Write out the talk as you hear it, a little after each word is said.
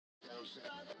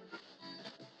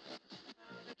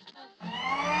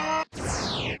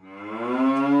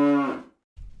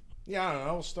Yeah, I don't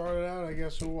know. We'll start it out, I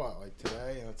guess, with what? Like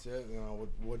today, and that's it? You know,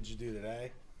 what did you do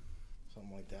today?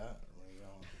 Something like that. Where you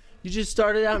going? You just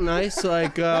started out nice,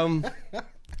 like, welcome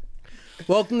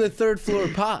to Third Floor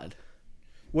Pod.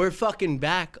 We're fucking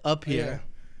back up here.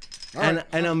 Yeah.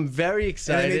 And I'm very And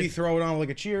excited. then maybe throw it on like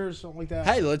a cheers, something like that.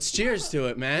 Hey, let's cheers to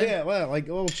it, man. Yeah, well, like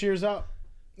a little cheers up.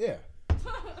 Yeah.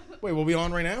 Wait, we'll be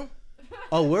on right now?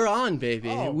 Oh, we're on, baby.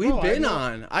 We've been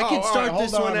on. I can start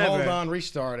this whenever. Hold on,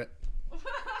 restart it.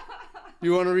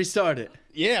 You want to restart it?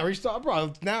 Yeah, restart.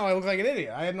 Bro, now I look like an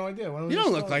idiot. I had no idea. When You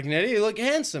don't look like an idiot. You look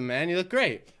handsome, man. You look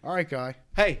great. All right, guy.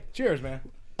 Hey, Cheers, man.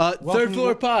 Third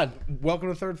Floor Pod. Welcome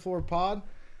to Third Floor Pod.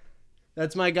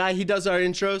 That's my guy. He does our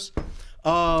intros.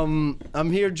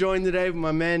 I'm here joined today with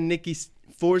my man, Nicky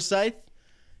Forsyth.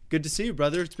 Good to see you,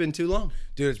 brother. It's been too long.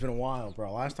 Dude, it's been a while,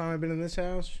 bro. Last time I've been in this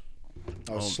house,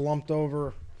 I was slumped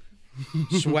over,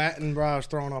 sweating, bro. I was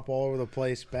throwing up all over the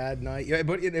place. Bad night. Yeah,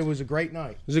 but it was a great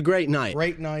night. It was a great night.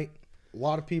 Great night. A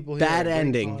lot of people here. Bad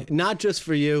ending. Not just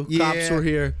for you. Cops Yeah. were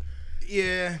here.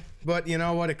 Yeah, but you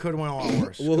know what? It could have went a lot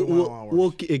worse.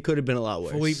 It could have been a lot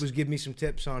worse. Philippe was giving me some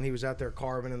tips on. He was out there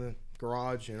carving in the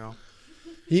garage, you know.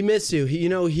 He missed you. He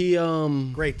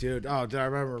Great dude. Oh, did I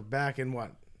remember back in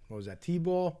what was that?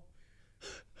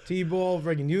 T-ball,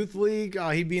 freaking youth league. Oh,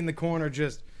 he'd be in the corner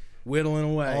just whittling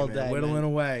away, All man, day, whittling man.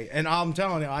 away. And I'm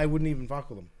telling you, I wouldn't even fuck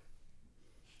with him.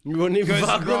 You wouldn't even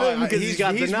fuck with him because he's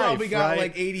got the knife, probably got right?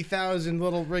 like 80,000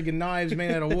 little friggin' knives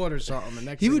made out of wood or something. And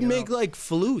next He thing would you make know, like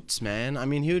flutes, man. I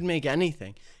mean, he would make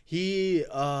anything. He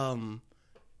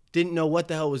didn't know what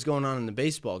the hell was going on in the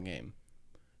baseball game.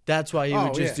 That's why he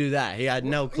would just do that. He had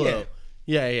no clue.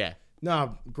 Yeah.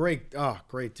 No, great. Oh,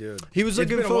 great dude. He was It's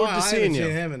looking been a forward while. to seeing I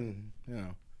haven't you. seen him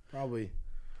in, probably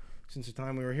since the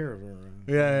time we were here.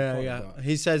 Yeah.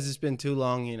 He says it's been too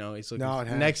long. You know, he's looking. No, it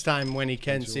has. Next time when he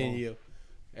can too see long. you,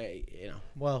 hey,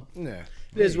 well, Yeah.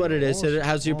 it is what it is.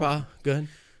 How's your pa? Good.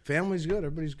 Family's good.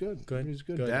 Everybody's good. Good. Everybody's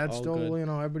good. Good. Dad's All still, good.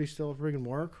 everybody's still friggin'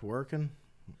 working.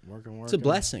 It's a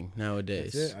blessing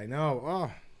nowadays. That's it. I know.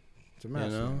 Oh, it's a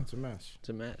mess. You know? Man. It's a mess. It's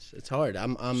a mess. It's hard.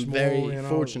 I'm Small, very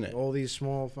fortunate. All these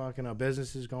small fucking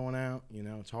businesses going out. You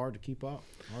know, it's hard to keep up.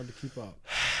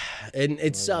 And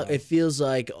it feels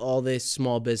like all this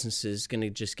small businesses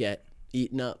gonna just get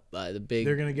eaten up by the big.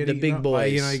 They're gonna get the eaten big up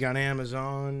boys. by, you got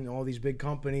Amazon. All these big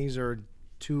companies are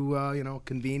too,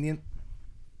 convenient.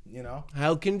 You know.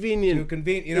 How convenient. Too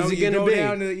convenient. You know, is it you gonna go be?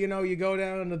 down to, you go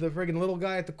down to the friggin' little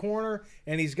guy at the corner,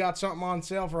 and he's got something on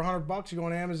sale for $100. You go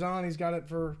on Amazon, he's got it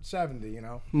for $70. You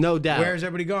know. No doubt. Where's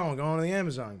everybody going? Going to the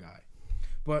Amazon guy.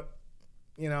 But,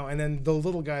 and then the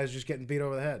little guy is just getting beat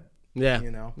over the head. Yeah.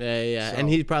 You know? Yeah. So- And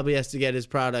he probably has to get his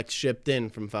products shipped in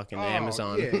from fucking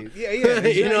Amazon. Yeah.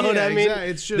 You know what I mean? Exactly.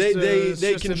 It's just they it's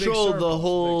just a big control circle. the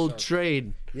whole Big circle.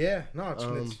 trade. Yeah. No,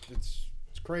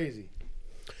 it's crazy.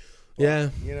 Yeah.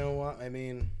 You know what? I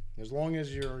mean, as long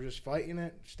as you're just fighting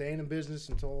it, staying in business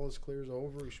until all this clears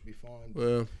over, you should be fine.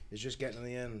 Well, It's just getting to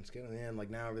the end. It's getting to the end. Like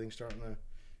now, everything's starting to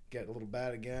get a little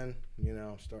bad again.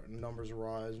 Starting numbers are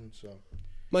rising. So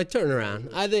my turnaround.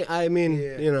 I mean,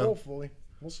 yeah, hopefully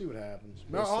we'll see what happens.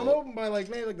 We'll I'm see. hoping by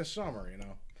maybe the summer.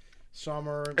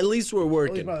 Summer. at least we're At least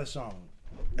working. by the summer.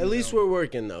 At least we're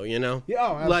working though, you know?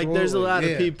 Yeah, oh, like there's a absolutely. lot Yeah.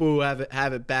 of people who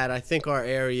have it bad. I think our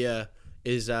area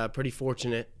is pretty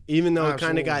fortunate. Even though it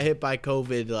kind Absolutely. of got hit by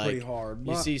COVID, like Pretty hard. you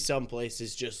but- see some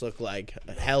places just look like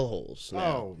hellholes now.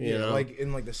 Oh, you yeah, know? like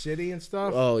in the city and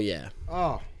stuff. Oh yeah.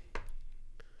 Oh,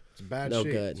 it's in bad No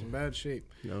shape. good. It's in bad shape.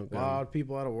 No A good. lot of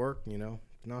people out of work.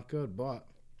 Not good. But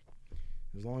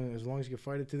as long as you can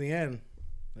fight it to the end,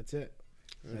 that's it.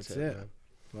 That's it. man.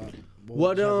 But we'll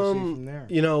What just have to see from there.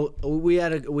 you know, we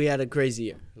had a crazy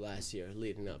year last year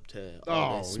leading up to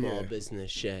all this Oh, small yeah.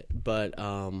 business shit. But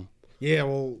Yeah,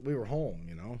 well, we were home.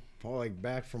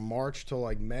 Back from March till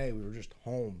May, we were just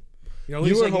home. At you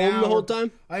least, were home now the whole we're-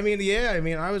 time? I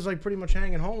mean, I was pretty much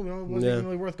hanging home. It wasn't Yeah. even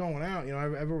really worth going out.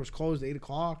 Everyone was closed at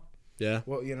 8:00. Yeah.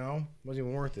 Well, wasn't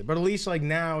even worth it. But at least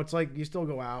now it's you still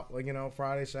go out.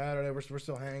 Friday, Saturday, we're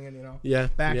still hanging. Yeah.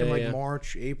 Back yeah, in yeah.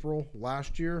 March, April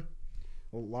last year,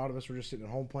 a lot of us were just sitting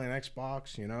at home playing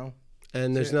Xbox.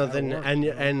 And there's That's it, out of nothing work,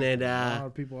 and it a lot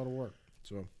of people out of work.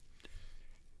 So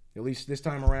at least this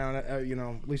time around,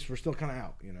 at least we're still kind of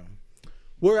out.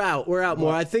 we're out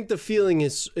more. I think the feeling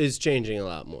is changing a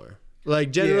lot more.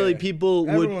 Like generally Yeah. people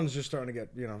Everyone's just starting to get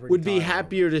would be tired of it.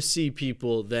 happier to see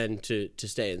people than to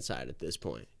stay inside at this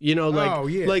point. Oh,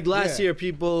 yeah, like last yeah. year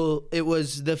people, it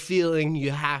was the feeling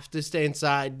you have to stay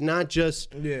inside, not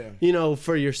just Yeah.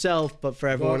 for yourself but for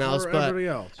everyone for else. But everybody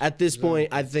else. at this point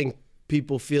I think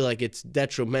people feel like it's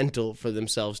detrimental for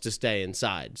themselves to stay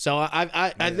inside. So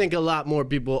I think a lot more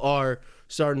people are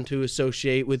starting to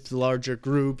associate with larger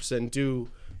groups and do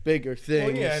bigger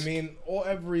things. Well, yeah, I mean,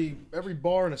 every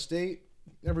bar in a state,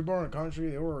 every bar in the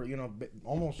country, they were,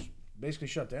 almost basically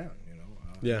shut down,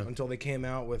 until they came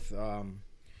out with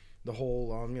the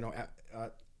whole,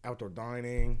 outdoor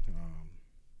dining.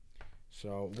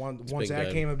 So once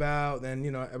that came about, then,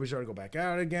 everybody started to go back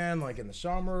out again, like in the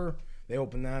summer. They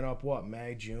opened that up,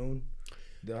 May, June?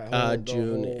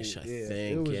 June-ish, I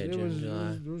think. June,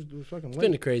 July. It was fucking late. It's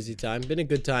been a crazy time. Been a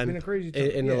good time. Been a crazy time.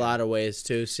 In a lot of ways,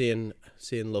 too, seeing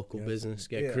local business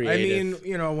get creative. I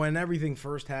mean, when everything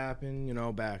first happened,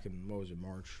 back in,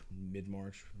 March,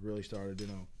 mid-March, really started,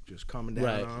 just coming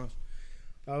down on us.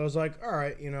 I was like, all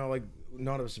right, like,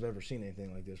 none of us have ever seen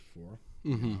anything like this before.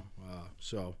 Mm-hmm.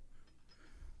 So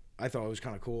I thought it was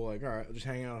kind of cool. Like, all right, I'll just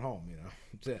hang out at home.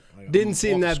 That's it. Like, didn't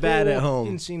seem that bad at home.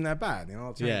 Didn't seem that bad.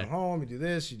 Let's hang out at home. You do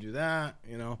this, you do that.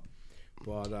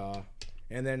 But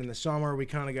and then in the summer we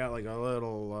kind of got like a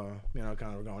little, kind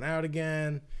of going out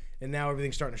again. And now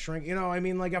everything's starting to shrink. I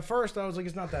mean, like at first I was like,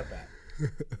 it's not that bad.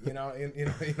 You know what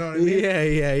I mean?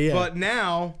 Yeah. But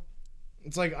now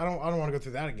it's like I don't want to go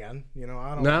through that again. I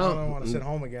don't want to sit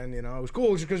home again. It was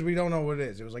cool just because we don't know what it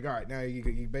is. It was like, all right, now you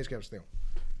basically have to stay home.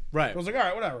 Right. So I was like, all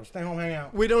right, whatever. Stay home, hang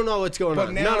out. We don't know what's going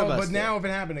on. None of us. But now if it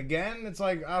happened again, it's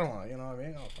like, I don't want to, I don't know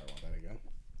if I want that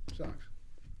again.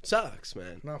 Sucks,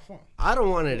 man. Not fun. I don't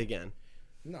want it again.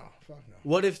 No, fuck no.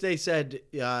 What if they said,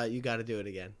 you got to do it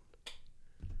again?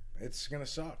 It's going to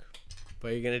suck.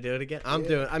 But you're going to do it again? I'm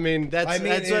doing it. I mean, that's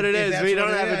what it is. We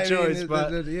don't have a choice,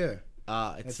 but... It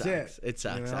sucks. It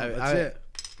sucks. That's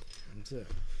it.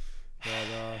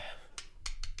 But,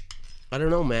 I don't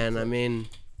know, man. I mean,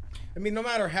 no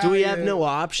matter how. Do we have no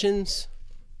options?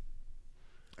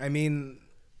 I mean,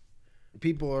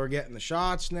 people are getting the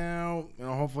shots now.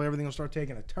 Hopefully everything will start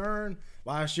taking a turn.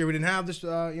 Last year we didn't have this. We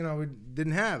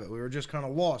didn't have it. We were just kind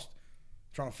of lost,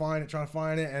 trying to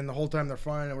find it, and the whole time they're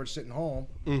finding it, we're just sitting home.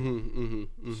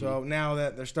 So now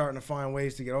that they're starting to find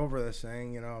ways to get over this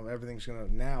thing, everything's gonna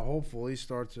now hopefully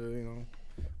start to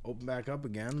open back up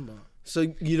again. But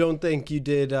so you don't think you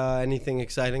did anything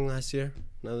exciting last year?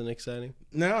 Nothing exciting?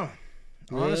 No.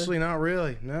 Really? Honestly, not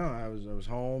really. No, I was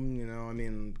home, I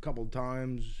mean, a couple of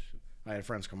times I had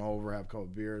friends come over, have a couple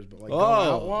of beers, but like going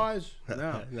out wise,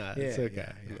 no. No, it's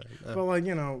okay. Yeah. But like,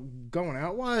 going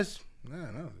out wise,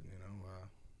 nothing,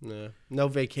 No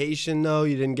vacation though?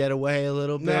 You didn't get away a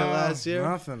little bit last year?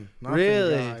 Nothing.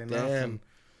 Really? Guy, Damn. Nothing.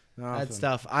 That's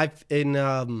tough.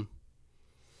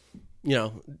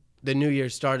 The new year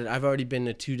started. I've already been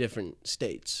to 2 different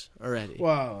states already.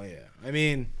 Well, yeah. I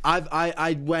mean,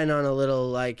 I went on a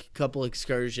little couple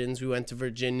excursions. We went to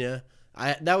Virginia.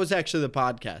 That was actually the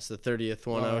podcast, the 30th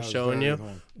one I was showing you.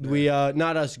 Yeah. We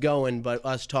not us going, but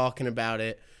us talking about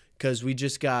it because we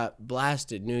just got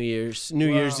blasted New Year's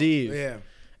Eve. Yeah.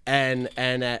 And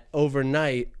at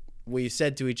overnight we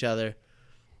said to each other,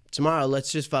 tomorrow,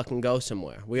 let's just fucking go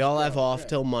somewhere. We all have off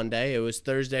till Monday. It was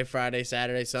Thursday, Friday,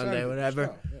 Saturday, Sunday,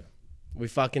 whatever. Yeah. We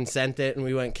fucking sent it and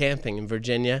we went camping in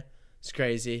Virginia. It's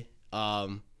crazy.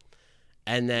 And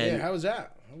then how was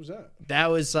that?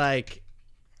 That was like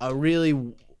a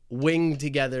really winged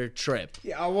together trip.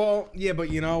 Yeah, well, but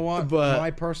you know what? But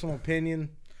my personal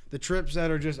opinion, the trips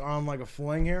that are just on like a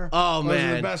fling here, those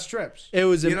are the best trips. It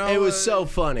was so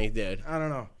funny, dude. I don't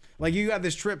know. Like you got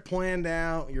this trip planned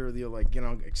out, you're like,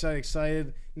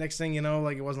 excited. Next thing you know,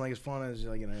 like it wasn't like as fun as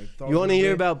like thought. You want to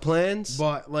hear about plans?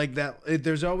 But like that,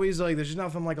 there's always like there's just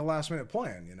nothing like a last minute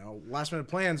plan. Last minute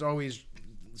plans always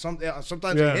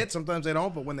sometimes they hit, sometimes they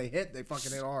don't. But when they hit, they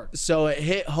fucking hit hard. So it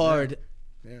hit hard.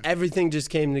 Yeah. Everything just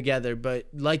came together. But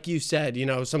like you said,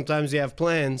 sometimes you have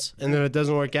plans and then it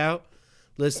doesn't work out.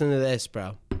 Listen to this,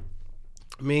 bro.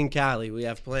 Me and Callie, we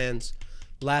have plans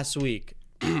last week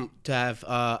to have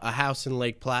a house in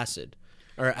Lake Placid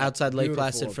or outside Lake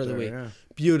Placid for the week. Yeah.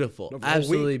 Beautiful.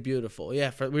 Absolutely beautiful.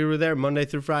 Yeah, we were there Monday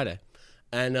through Friday.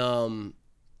 And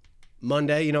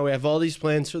Monday, we have all these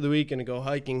plans for the week. Gonna go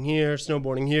hiking here,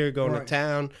 snowboarding here, going to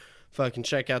town, fucking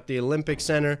check out the Olympic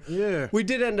Center. Yeah. We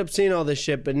did end up seeing all this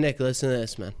shit, but Nick, listen to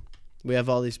this, man. We have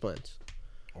all these plans.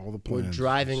 All the plans. We're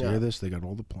driving up. Hear this? They got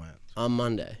all the plans. On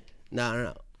Monday.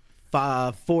 No.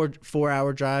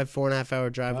 4-hour drive, 4.5-hour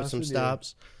drive with some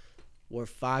stops. We're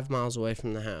 5 miles away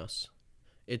from the house.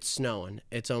 It's snowing.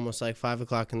 It's almost like 5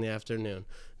 o'clock in the afternoon.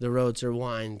 The roads are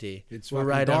windy. We're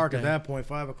right dark at that point.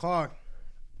 5 o'clock.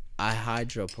 I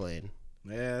hydroplane.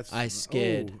 Yeah, I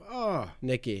skid.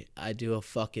 Nikki, I do a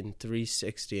fucking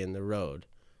 360 in the road.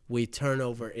 We turn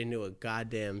over into a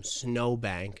goddamn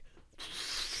snowbank.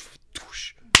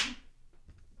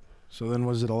 So then,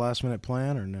 was it a last minute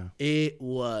plan or no? It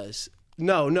was.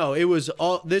 No, it was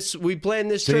all this. We planned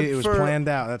this See, trip it was for, planned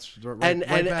out. That's right, and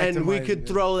right back to we my- could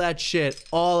throw that shit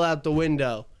all out the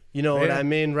window. You know what Yeah. I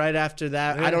mean? Right after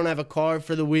that, Yeah. I don't have a car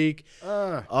for the week.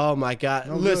 Oh my God!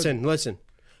 No listen.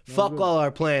 Fuck good. all our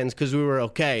plans because we were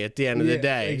okay at the end of the Yeah,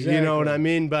 day. You know what I exactly.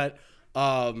 mean? But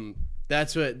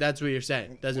that's what you're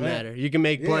saying. Doesn't Yeah. matter. You can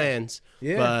make Yeah. plans,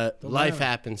 Yeah, but don't life matter.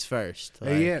 happens first.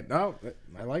 Hey, Like, yeah, no,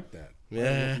 I like that.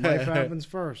 Yeah. Life happens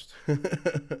first.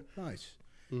 Nice.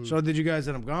 So did you guys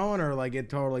end up going, or like it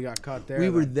totally got cut there? We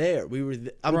were Like- there.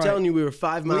 I'm Right. telling you, we were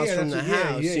 5 miles yeah, from the that's what-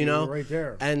 house. yeah, you know, were right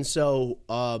there. and so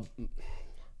Yeah,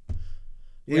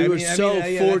 we I were mean, so that's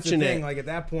the thing, fortunate. Like at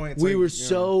that point, it's we like, were you know,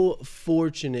 so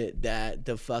fortunate that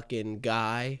the fucking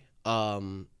guy, that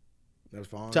was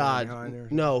following Todd, behind there.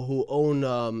 no, who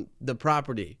owned the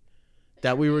property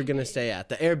that we were gonna stay at,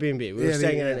 the Airbnb. We were Yeah,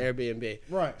 staying at yeah. an Airbnb.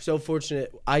 Right. So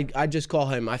fortunate. I just call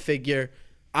him. I figure.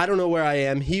 I don't know where I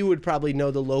am. He would probably know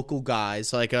the local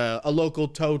guys, like a local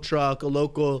tow truck, a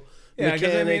local Yeah, because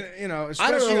mechanic. I mean, you know, I don't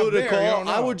especially know who up to there, you call. don't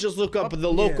I know. would just look up the yeah.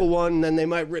 local one, and then they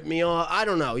might rip me off. I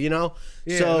don't know, you know?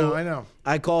 Yeah, so no, I know.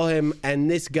 I call him, and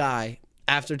this guy,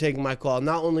 after taking my call,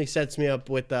 not only sets me up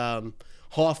with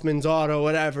Hoffman's Auto,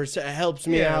 whatever, helps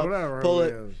me Yeah, out, whatever pull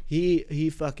it it. is. He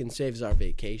fucking saves our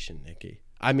vacation, Nikki.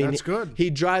 I mean, That's good. He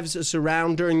drives us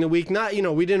around during the week. Not, you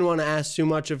know, we didn't want to ask too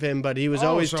much of him, but he was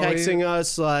always so he- texting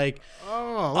us like,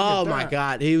 Oh, look oh at my that.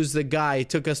 God, he was the guy. He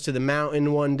took us to the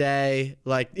mountain one day.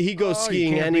 Like he goes Oh, you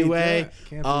skiing can't beat anyway. that.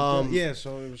 Can't beat that. Yeah,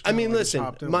 so it was I kinda mean, like just listen,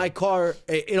 hopped in my with it. car,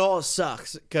 it all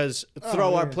sucks because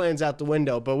throw our yeah. plans out the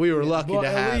window. But we were lucky Well, to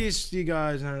have. at least you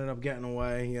guys ended up getting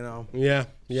away, you know. Yeah.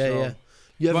 So-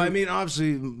 You ever, But I mean,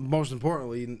 obviously, most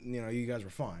importantly, you know, you guys were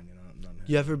fine. You know, nothing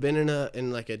you ever been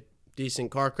in like a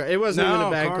decent car crash? It wasn't even a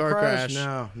bad car crash.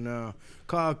 No.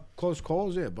 Close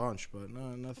calls, yeah, a bunch, but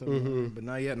no, nothing. Mm-hmm. But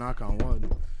not yet. Knock on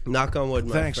wood. Knock on wood,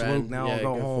 my Thanks, friend. Luke. Now Yeah, I'll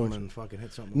go good home fortune. and fucking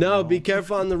hit something. No, when I be get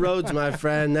careful on the roads, my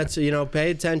friend. That's, you know, pay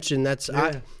attention. That's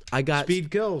Yeah. I got home. Speed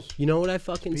kills. You know what I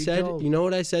fucking Speed said? kills. You know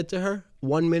what I said to her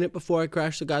 1 minute before I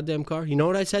crashed the goddamn car? You know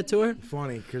what I said to her?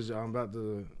 Funny, because I'm about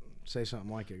to say something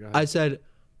like it. Go ahead. I said,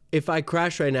 if I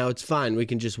crash right now, it's fine. We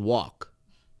can just walk.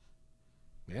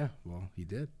 Yeah, well, he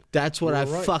did. That's what You I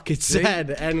were right. fucking See? said,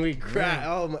 and we crashed.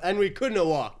 Oh, and we couldn't have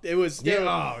walked. It was still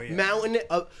Yeah, oh, yeah. mountain.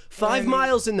 5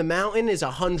 miles in the mountain is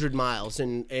 100 miles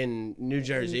in New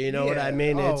Jersey. You know what I Yeah.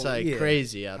 mean? It's Oh, like yeah.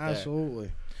 crazy out there.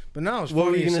 Absolutely. But no, it's What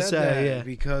funny were you gonna said say? that Yeah.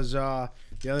 because the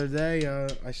other day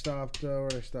I stopped. Where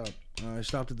did I stop? I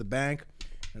stopped at the bank,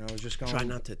 and I was just going. Try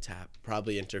not to tap.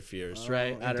 Probably interferes,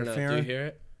 right? I don't know. Do you interfering? hear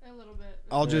it? A little bit.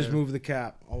 I'll just move the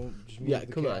cap. I'll just move Yeah. the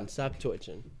Come cap. on. Stop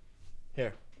twitching.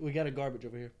 Here, we got a garbage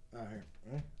over here. Oh, here.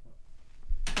 Right?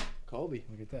 Colby.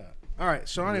 Look at that. All right.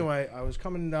 So anyway, I was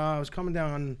coming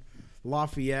down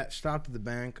Lafayette. Stopped at the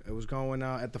bank. I was going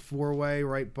at the 4-way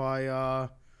right by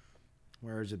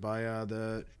where is it? By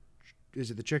is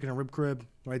it the chicken and rib crib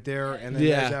right there? And then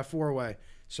Yeah. there's that 4-way.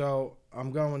 So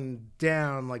I'm going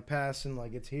down, like passing,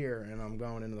 like it's here, and I'm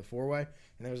going into the 4-way.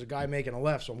 And there was a guy making a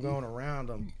left, so I'm going around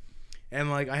him. And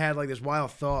like I had like this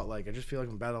wild thought, like I just feel like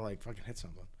I'm about to like fucking hit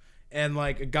something. And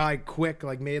like a guy quick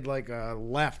like made like a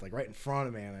left, like right in front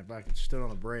of me, and I fucking stood on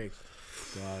the brakes.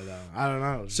 But I don't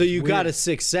know. It was So just you weird. got a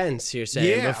sixth sense, you're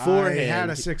saying, yeah, beforehand. I had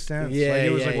a sixth sense. Yeah, like,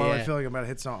 it was yeah, like, well, yeah. I feel like I'm about to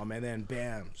hit something, and then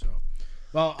bam. So,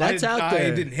 well, That's out I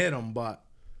there. didn't hit him, but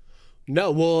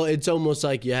No, well, it's almost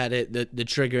like you had it the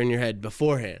trigger in your head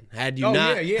beforehand. Had you Oh,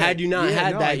 not yeah, yeah. had you not Yeah,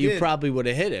 had no, that, I you did. probably would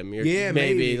have hit him. You're, Yeah,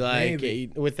 maybe maybe, like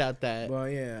maybe. without that. well,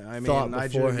 yeah. I mean, Thought I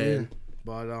beforehand.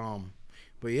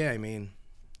 but yeah, I mean,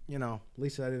 you know, at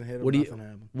least I didn't hit him. What do Nothing you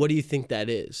happened. What do you think that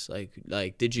is?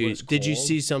 Like did you it's did you called?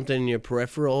 see something in your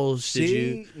peripherals? Did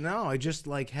you? No, I just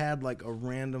like had like a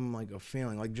random like a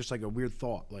feeling, like just like a weird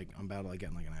thought, like I'm about to like get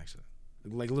in like an accident.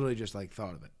 Like literally just like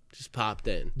thought of it. Just popped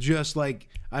in. Just like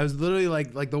I was literally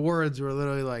like the words were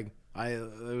literally like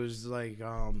it was like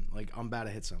I'm about to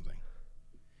hit something,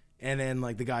 and then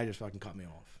like the guy just fucking cut me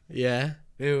off. Yeah.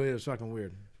 It was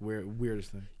fucking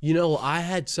weirdest thing. You know, I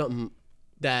had something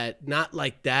that not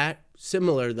like that,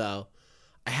 similar though.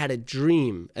 I had a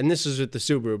dream, and this was with the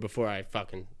Subaru before I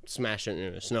fucking smashed it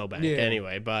into a snowbank. Yeah.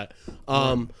 Anyway, but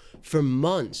for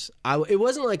months, it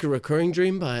wasn't like a recurring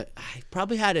dream, but I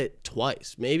probably had it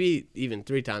twice, maybe even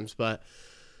 3 times. But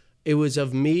it was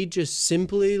of me just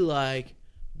simply like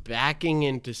backing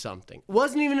into something. It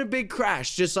wasn't even a big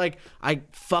crash, just like I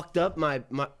fucked up my.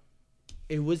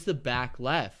 It was the back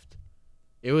left.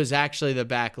 It was actually the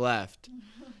back left.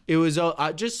 It was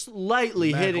just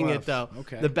lightly Back hitting left. it though.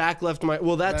 Okay. The back left.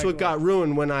 Well, that's Back what got left.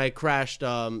 ruined when I crashed.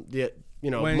 When you-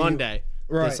 Monday,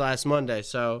 Right. this last Monday.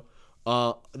 So,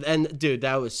 And dude,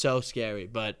 that was so scary.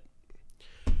 But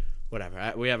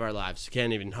whatever, we have our lives.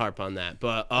 Can't even harp on that.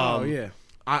 But Oh yeah.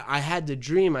 I had the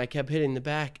dream. I kept hitting the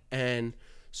back, and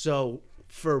so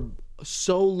for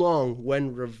so long,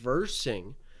 when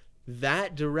reversing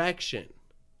that direction,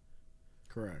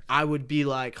 Correct. I would be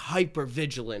like hyper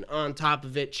vigilant on top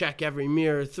of it, check every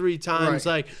mirror 3 times,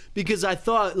 Right. like, because I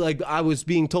thought like I was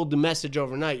being told the message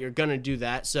overnight, you're gonna do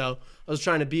that. So I was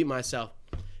trying to beat myself.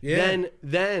 Yeah.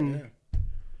 Then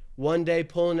one day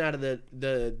pulling out of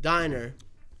the diner,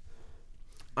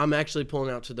 I'm actually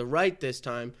pulling out to the right this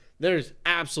time. There's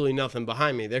absolutely nothing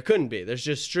behind me. There couldn't be. There's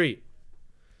just street.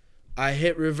 I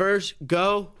hit reverse,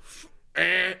 go.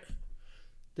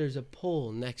 There's a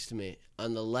pole next to me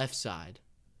on the left side.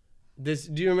 Do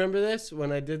you remember this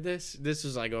when I did this? This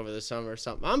was like over the summer or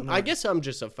something. I guess I'm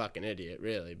just a fucking idiot,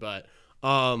 really. But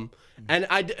and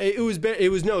it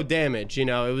was no damage, you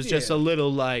know. It was just a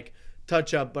little like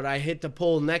touch up. But I hit the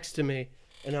pole next to me,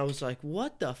 and I was like,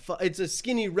 "What the fuck?" It's a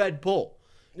skinny red pole.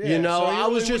 Yeah, You know, so you I was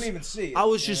really just wouldn't even see it, I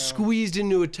was you just know? squeezed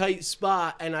into a tight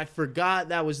spot, and I forgot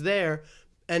that was there,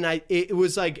 and it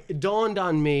was like it dawned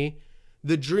on me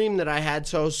the dream that I had.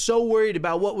 So I was so worried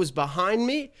about what was behind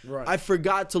me, Right. I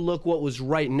forgot to look what was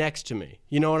right next to me.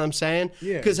 You know what I'm saying?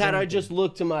 Yeah, Because had I exactly. just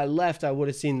looked to my left, I would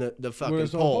have seen the fucking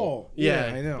Where's the pole. hole?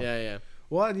 Yeah, Yeah, I know. Yeah.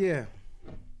 What? Yeah.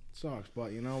 Sucks,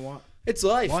 but you know what? It's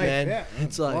life, man. Yeah.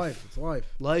 It's life. It's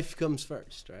life. Life comes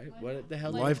first, right? What the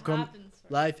hell? Life come- happens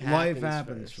first. Life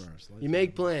Happens first. first. You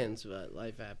make plans, but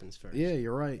life happens first. Yeah,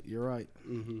 you're right.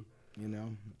 Mm-hmm. You know,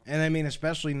 and I mean,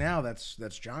 especially now, that's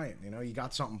giant. You know, you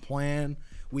got something planned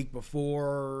week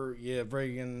before, you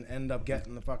friggin' end up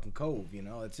getting the fucking cove. You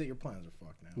know, that's it. Your plans are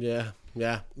fucked now.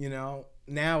 Yeah. You know,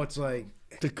 now it's like,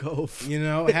 The cove. you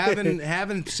know,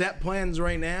 having set plans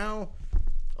right now,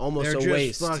 Almost they're a just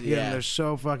waste. fucking, Yeah. they're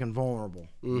so fucking vulnerable.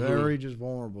 Very just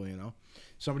vulnerable. You know,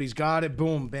 somebody's got it,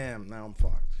 boom, bam, now I'm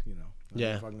fucked. You know,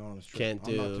 Yeah. I'm fucking going on the street. Can't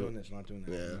I'm not do- doing this, not doing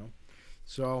that. Yeah. You know,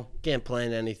 so. Can't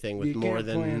plan anything with You more can't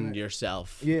than plan it.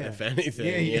 yourself. Yeah. If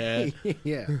anything. Yeah.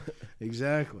 yeah,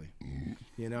 exactly.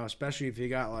 You know, especially if you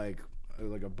got like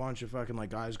a bunch of fucking like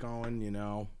guys going. You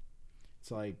know,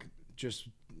 it's like just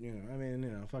I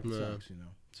mean, fucking sucks. You know,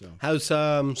 so How's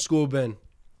school been?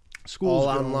 school's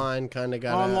All going- online, kind of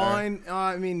got Online.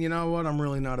 I mean, you know what? I'm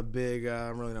really not a big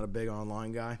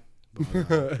online guy.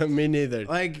 But, Me neither.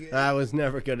 like, I was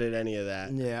never good at any of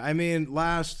that. yeah, I mean,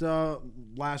 last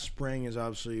spring is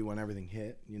obviously when everything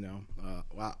hit. You know,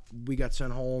 we got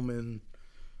sent home in.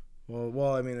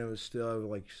 Well, I mean, it was still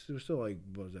like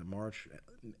what was that, March,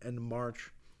 end of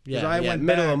March. 'Cause Yeah, I yeah, went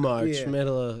middle of back- March, yeah.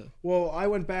 middle of. Well, I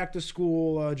went back to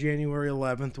school January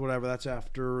 11th, whatever. That's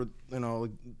after,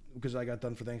 because I got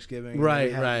done for Thanksgiving. Right,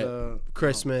 We had right. the,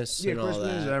 Christmas yeah, and all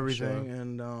Christmas, that. everything. Sure.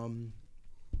 And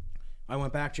I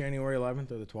went back January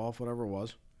 11th or the 12th, whatever it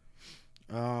was.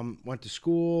 Went to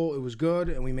school. It was good,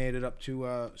 and we made it up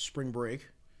to spring break.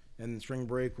 And spring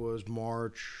break was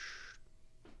March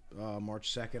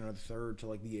 2nd or the 3rd to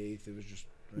like the 8th. It was just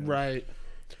Right.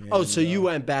 and, Oh, so you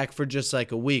went back for just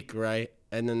like a week, right?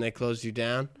 And then they closed you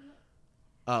down?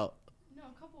 Oh. No,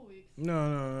 a couple weeks.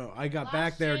 No. I got Last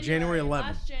back there January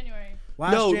 11th. Last January.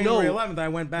 Last No, January no. 11th, I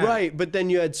went back. Right, but then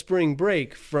you had spring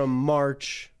break from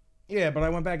March. Yeah, but I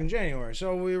went back in January.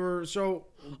 So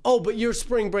Oh, but your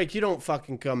spring break, you don't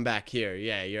fucking come back here.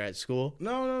 Yeah, you're at school.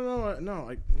 no. All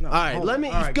right, Hold let on. me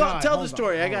All right, go God, tell the hold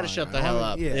story. on, I gotta hold shut on. the hell Hold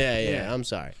on. up. Yeah, Yeah. I'm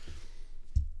sorry.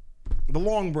 The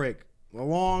long break, the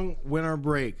long winter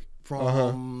break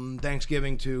from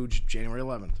Thanksgiving to January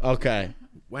 11th. Okay.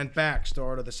 Went back,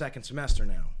 started the second semester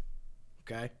now.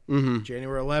 Okay,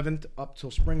 January 11th up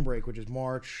till spring break, which is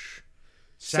March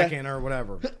 2nd or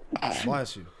whatever.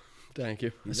 Bless you. Thank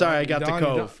you. Sorry, I got the done? You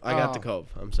cove. done? I got the Oh.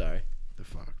 cove. I'm sorry. The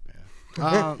fuck,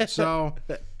 man. So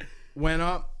went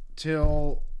up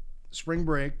till spring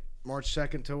break, March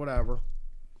 2nd to whatever.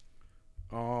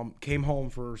 Came home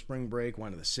for spring break,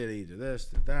 went to the city, did this,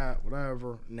 did that,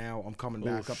 whatever. Now I'm coming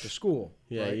back up to school.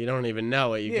 Yeah, right? you don't even know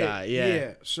what you got.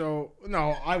 Yeah. So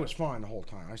no, I was fine the whole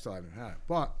time. I still haven't had it.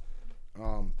 But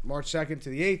March 2nd to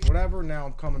the 8th, whatever. Now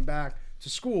I'm coming back to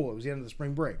school. It was the end of the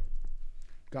spring break.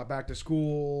 Got back to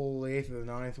school the 8th or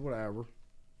the 9th, whatever.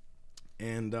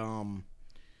 And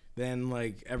then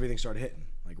like everything started hitting,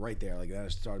 like right there, like that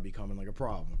started becoming like a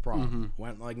problem.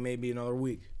 Went like maybe another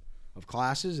week of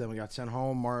classes. Then we got sent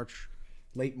home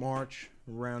late March,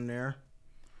 around there.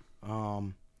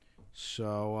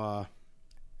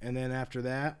 And then after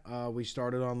that, we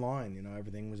started online. You know,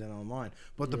 everything was in online.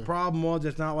 But the problem was,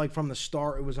 it's not like from the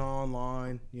start it was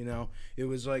online. You know, it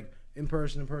was like in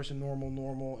person,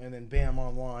 normal, and then bam,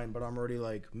 online. But I'm already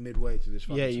like midway through this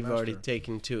fucking Yeah, you've semester. already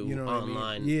taken 2 You know what I mean?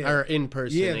 online Yeah. or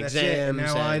in-person Yeah, that's it. exams. And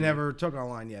now I and- never took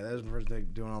online yet. That was my first day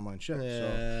doing online shit. So.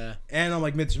 Yeah. And I'm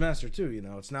like mid-semester too, you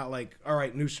know. It's not like, all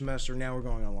right, new semester, now we're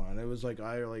going online. It was like,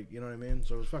 you know what I mean?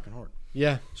 So it was fucking hard.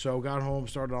 Yeah. So got home,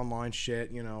 started online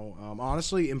shit, you know.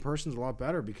 Honestly, in person's a lot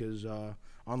better because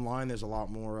online there's a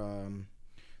lot more,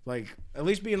 like, at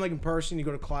least being like in person, you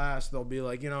go to class, they'll be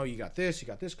like, you know, you got this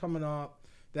coming up.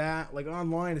 That, like,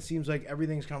 online, it seems like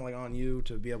everything's kind of like on you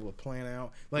to be able to plan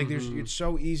out. Like, it's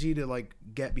so easy to like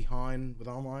get behind with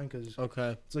online because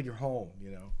Okay. it's like you're home,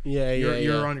 you know. Yeah,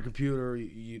 You're on your computer.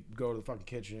 You go to the fucking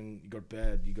kitchen. You go to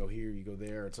bed. You go here. You go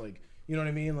there. It's like, you know what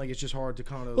I mean. Like, it's just hard to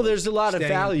kind of. Well, there's a lot of stay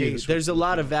in value. pace There's a with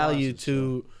lot the of value classes,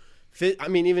 to, I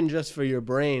mean, even just for your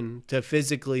brain to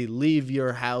physically leave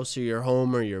your house or your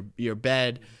home or your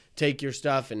bed, take your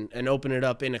stuff and open it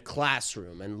up in a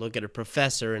classroom and look at a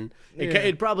professor, and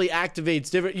it probably activates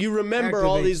different. You remember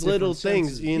all these little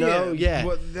things, you know? Yeah.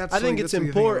 Well, I think it's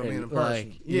important. In person.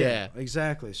 Like, yeah.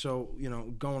 Exactly. So, you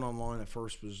know, going online at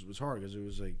first was hard because it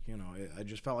was like, you know, I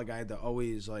just felt like I had to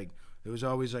always like. It was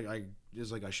always like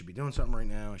I should be doing something right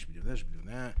now. I should be doing this. I should be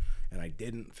doing that. And I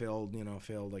didn't. Failed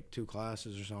like 2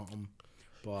 classes or something.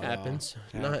 But Happens.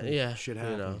 happened. Yeah. Shit You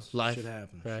know, happens. life, Shit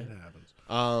happens. right? Shit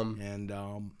happens.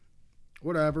 And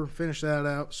whatever. Finish that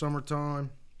out. Summertime.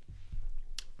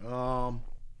 And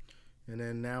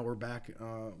then now we're back.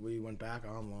 We went back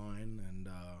online, and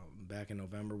back in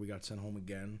November we got sent home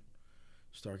again.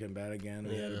 Start getting bad again.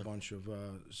 We had a bunch of.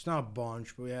 It's not a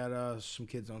bunch, but we had some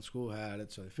kids on school who had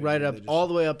it. So they figured Right up, just, all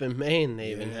the way up in Maine,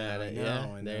 they even had I it. know,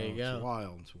 Yeah. I There know. you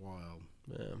go. It's wild.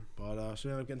 Yeah. But so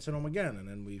we ended up getting sent home again, and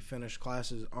then we finished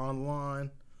classes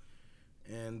online.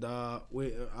 And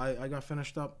I got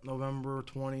finished up November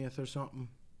 20th or something.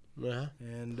 Yeah.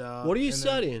 And What are you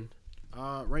studying?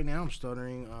 Right now, I'm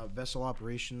studying vessel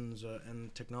operations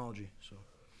and technology. So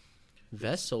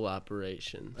Vessel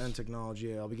operations. and technology.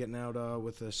 Yeah, I'll be getting out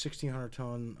with a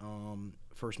 1,600-ton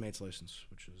first mate's license,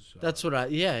 which is That's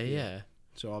what yeah.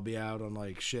 So I'll be out on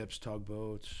like ships,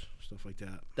 tugboats, stuff like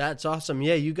that. That's awesome.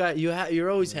 Yeah, you're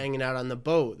always hanging out on the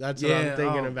boat. That's what I'm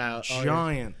thinking about.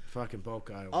 Giant fucking boat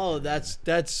guy. Oh, that's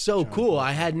so cool.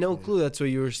 I had no clue that's what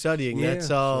you were studying. Yeah, That's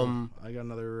so I got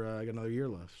another year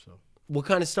left. So what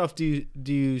kind of stuff do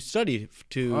you study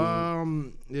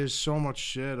to? There's so much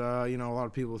shit. You know, a lot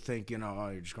of people think, you know, oh,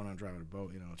 you're just going out driving a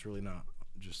boat. You know, it's really not.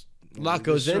 Just A lot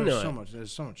goes into it. So much.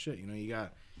 There's so much shit. You know, you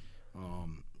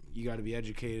got to be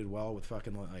educated well with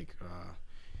fucking like.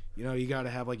 You know, you got to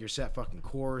have like your set fucking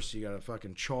course. You got to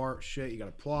fucking chart shit. You got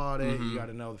to plot it. You got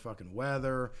to know the fucking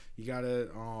weather. You got to,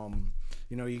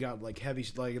 you know, you got like heavy,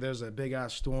 like there's a big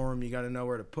ass storm. You got to know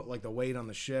where to put like the weight on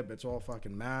the ship. It's all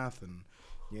fucking math, and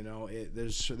you know,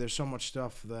 there's so much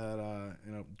stuff that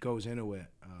you know goes into it.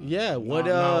 Yeah. What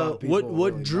not a lot of people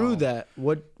what really drew know. that?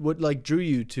 What like drew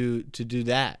you to do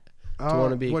that? To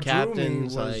want to be a what captain? Drew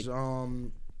me was,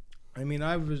 I mean,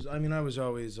 I was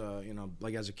always, you know,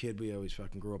 like as a kid, we always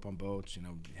fucking grew up on boats. You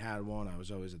know, had one. I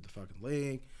was always at the fucking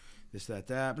league, this, that.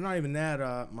 But not even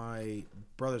that. My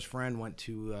brother's friend went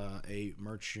to a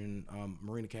merchant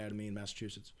marine academy in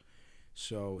Massachusetts.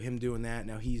 So him doing that.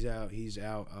 Now he's out.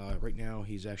 Right now,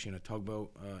 he's actually in a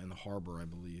tugboat in the harbor, I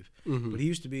believe. But he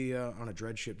used to be on a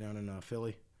dredge ship down in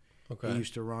Philly. Okay. He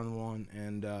used to run one,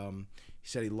 and he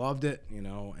said he loved it. You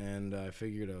know, and I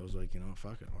figured, I was like, you know,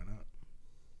 fuck it, why not?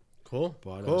 Cool.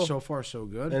 But cool. so far, so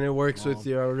good. And it works with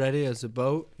you already as a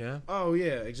boat. Yeah. Oh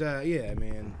yeah, exactly. Yeah, I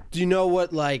mean, Do you know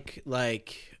what like?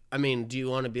 I mean, do you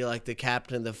want to be like the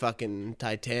captain of the fucking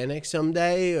Titanic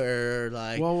someday, or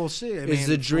like? well, we'll see. I is mean,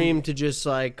 the dream to just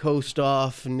like coast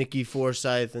off Nikki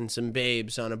Forsyth and some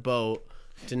babes on a boat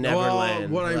to Neverland?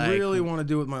 What I like, really want to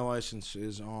do with my license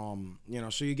is, you know,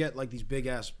 so you get like these big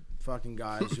ass fucking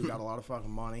guys who got a lot of fucking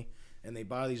money, and they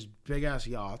buy these big ass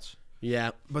yachts.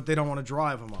 Yeah. But they don't want to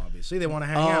drive them, obviously. They want to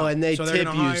hang out. Oh, and they so they're tip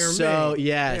gonna you. hire So me.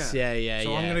 yes, yeah.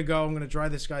 So I'm gonna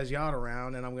drive this guy's yacht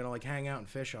around, and I'm gonna like hang out and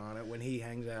fish on it when he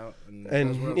hangs out and does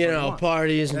whatever you he know, wants.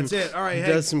 parties. That's and it. All right,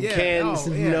 does some cans,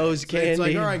 nose candy. It's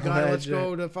like, all right, guy, let's That's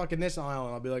go it. to fucking this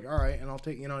island. I'll be like, all right, and I'll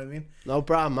take, you know what I mean? No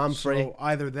problem. I'm free. So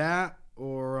either that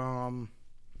or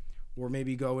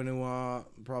maybe go into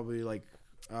probably like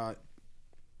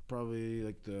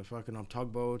the fucking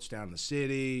tugboats down in the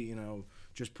city, you know,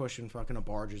 just pushing fucking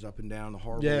barges up and down the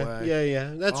harbor way.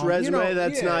 Yeah. That's You resume. know,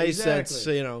 that's yeah, nice.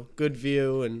 exactly. That's good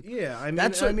view and Yeah, I mean,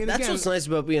 that's again, what's nice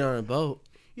about being on a boat.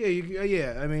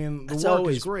 Yeah. I mean, the It's work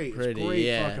always is great. pretty, It's great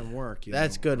yeah. fucking work.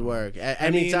 That's know? good work. mean,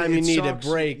 Anytime you it need a sucks,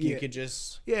 break, you yeah. could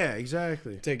just Yeah,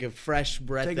 exactly. take a fresh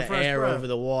breath Take a of fresh air breath. over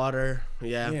the water.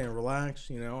 Yeah. Yeah, relax.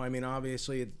 I mean,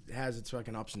 obviously it has its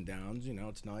fucking ups and downs.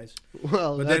 It's nice.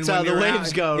 Well, But that's then how when the you're waves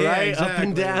out- go, yeah, right? Exactly. Up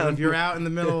and down. If you're out in the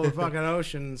middle of the fucking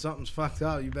ocean and something's fucked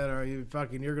up, you're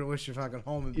gonna wish you're fucking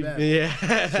home in bed.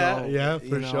 Yeah. So, yeah,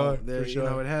 for sure. there- For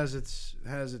sure. it has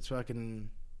its fucking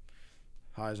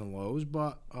highs and lows,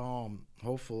 but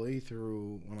hopefully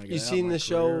through when I get You out seen my the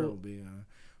show- career, it'll be,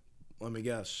 let me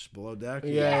guess, Below Deck.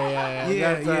 Yeah.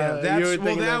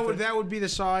 That would be the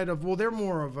side of they're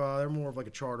more of like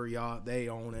a charter yacht. They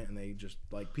own it and they just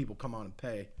like people come on and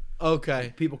pay.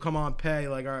 Okay. People come on pay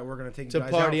like, all right, we're gonna take you To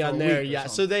guys party out for on a their week or yacht. So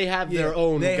something. they have their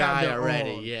own they have guy their already.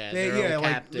 own. Yeah. They, Their own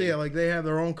like captain. like they have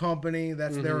their own company.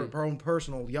 That's their Mm-hmm. own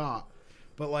personal yacht.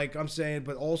 But like I'm saying,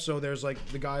 but also there's like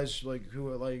the guys like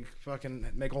who like fucking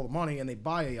make all the money and they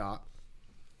buy a yacht,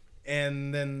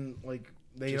 and then like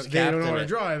they Just don't captain want to it.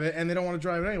 drive it, and they don't want to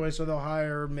drive it anyway, so they'll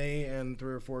hire me and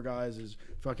 3 or 4 guys as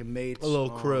fucking mates. A little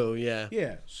crew. Yeah.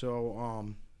 Yeah.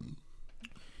 So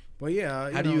but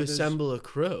yeah. How do you there's- assemble a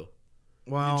crew?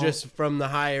 Well, Just from the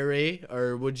hiree,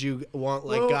 or would you want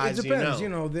like well, guys it depends. you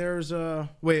know? There's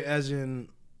wait, as in.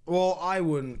 Well, I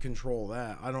wouldn't control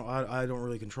that. I don't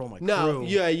really control my No, crew.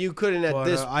 yeah, you couldn't at But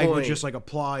this point. I would just like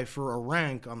apply for a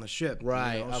rank on the ship.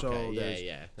 Right, So okay, there's-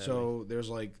 yeah. That So there's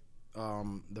like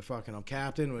the fucking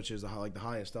captain, which is the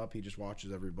highest up. He just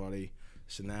watches everybody.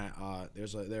 This and that.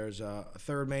 There's a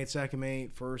third mate, second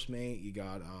mate, first mate. You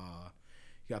got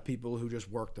people who just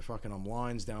work the fucking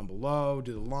lines down below,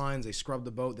 do the lines, they scrub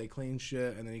the boat, they clean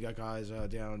shit, and then you got guys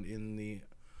down in the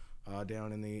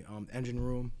engine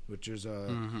room, which is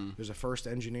there's a first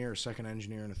engineer, a second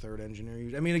engineer, and a third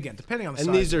engineer. I mean, again, depending on the size.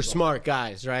 And these of are the boat. smart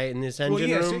guys, right? In this engine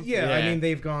Well, room. I mean,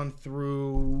 they've gone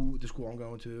through the school I'm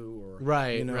going to, or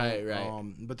Right, right.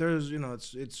 But there's,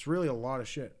 it's really a lot of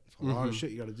shit. It's a lot of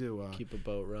shit you got to do. Keep a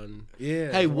boat running.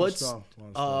 Yeah. Hey, there's a lot of what's stuff, a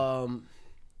lot of stuff.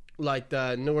 like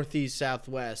the northeast,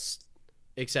 southwest,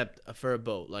 except for a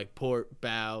boat, like port,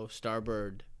 bow,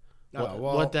 starboard.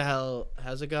 What the hell?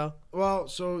 How's it go? Well,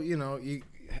 so you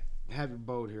have your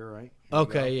boat here, right? Here you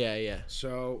Okay, go. yeah.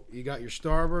 So you got your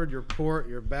starboard, your port,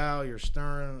 your bow, your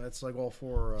stern. That's like all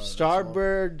 4.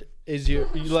 Starboard is your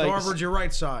like Starboard's your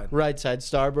right side. right side.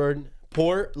 Starboard,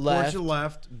 port left. Port's your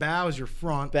left. Bow's your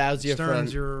front. Bow's your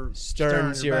stern's front. Your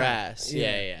Stern's your back. ass.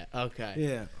 Yeah. Okay.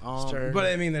 Yeah. Stern, but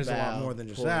I mean, there's a bow, lot more than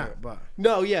just port. that. But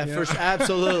No, yeah, for sure,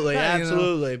 absolutely,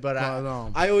 absolutely. But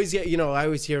But, I always get, I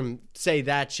always hear him say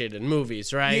that shit in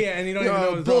movies, right? Yeah, and you don't even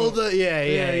know bull the- the,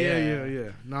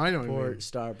 yeah. No, I don't Port, even.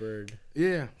 starboard.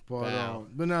 Yeah, Bow.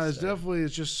 but no, it's definitely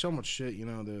it's just so much shit. You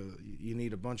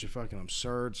need a bunch of fucking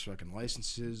absurds, fucking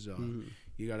licenses.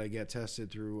 You gotta get tested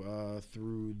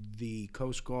through the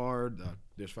Coast Guard.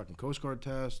 There's fucking Coast Guard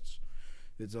tests.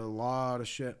 It's a lot of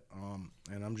shit.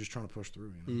 And I'm just trying to push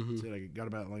through. That's it. I got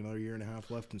about like another year and a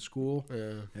half left in school,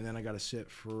 and then I got to sit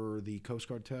for the Coast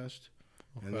Guard test.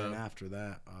 And then after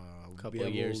that, I'll Couple be able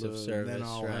years of to- service, then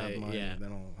I'll right, have yeah.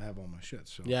 Then I'll have all my shit.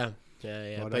 So Yeah.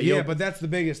 But, but that's the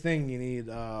biggest thing. You need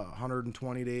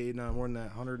 120 to 80, no more than that,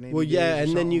 180. Well, yeah, days or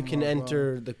and then you something, can or,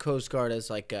 enter the Coast Guard as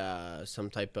like some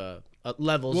type of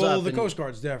levels Well, up. the and- Coast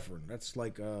Guard's different. That's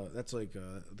like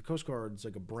the Coast Guard's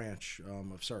like a branch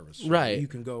of service. So Right. You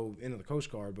can go into the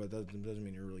Coast Guard, but that doesn't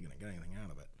mean you're really going to get anything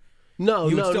out of it. No,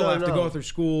 You would no, still no, have to no. go through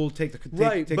school, take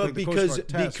Right, but like, the because- Coast Guard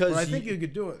test. because But I think you- you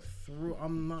could do it through.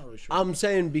 I'm not really sure. I'm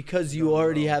saying because you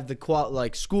already have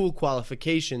the school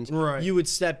qualifications, Right. you would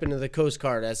step into the Coast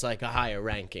Guard as like a higher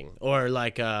ranking or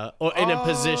like or in a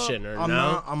position or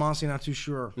no. I'm honestly not too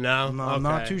sure. No? I'm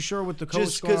not Okay. too sure with the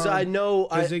Coast Just because Guard. I know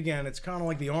Because again, it's kind of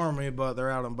like the Army, but they're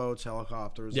out on boats,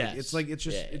 helicopters. Yes. It's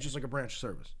just like a branch of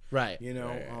service. right.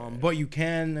 But you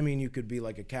can. I mean, you could be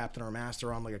like a captain or a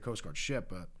master on like a Coast Guard ship,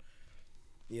 but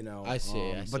I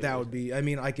see. I see but that what would be. I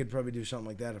mean, I could probably do something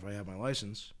like that if I have my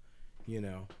license.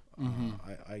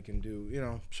 I can do.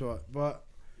 So, but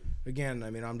again, I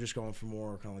mean, I'm just going for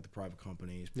more kind of like the private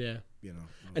companies. yeah. You know.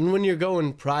 And when you're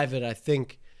going private, I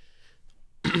think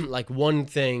like one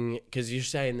thing, because you're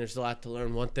saying there's a lot to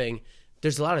learn. One thing,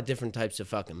 there's a lot of different types of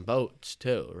fucking boats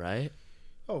too, right?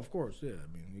 Oh, of course, yeah.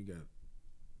 I mean, you got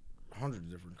hundreds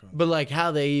of different kinds. But like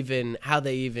how they even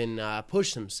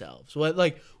push themselves. What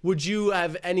like would you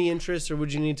have any interest, or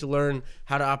would you need to learn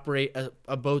how to operate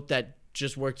a boat that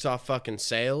just works off fucking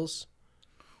sails?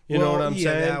 You know what I'm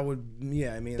saying? That would.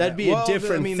 Yeah, I mean, That'd be a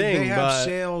different thing, They have but-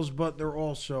 sales, but they're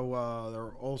also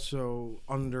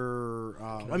under.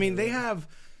 I mean, they have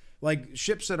like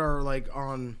ships that are like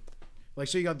on. like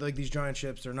so you got like these giant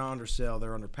ships. They're not under sail.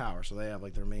 They're under power. So they have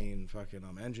like their main fucking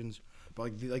engines.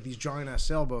 But like these giant ass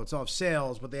sailboats, all have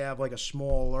sails, but they have like a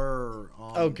smaller.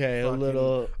 Okay, a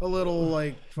little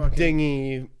like fucking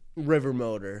dinghy river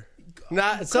motor.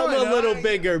 Not something a little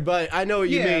bigger, but I know what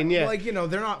you mean. Yeah, like they're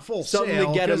not full something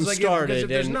sail, to get them like, started if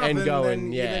there's and nothing,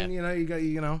 going. Then,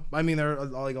 you got I mean they're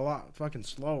like a lot fucking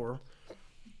slower,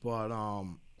 but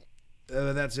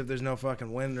that's if there's no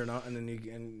fucking wind or not, and then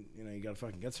you gotta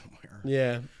fucking get somewhere.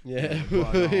 Yeah.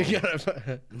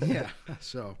 But, yeah.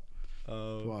 So.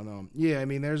 But yeah, I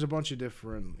mean, there's a bunch of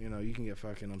different. You can get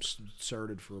fucking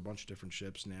certed for a bunch of different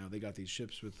ships now. They got these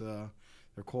ships with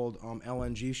they're called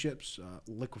LNG ships,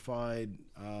 liquefied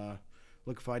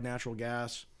natural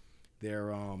gas.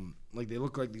 They're like they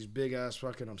look like these big ass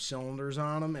fucking cylinders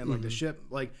on them, and like the ship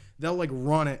like they'll like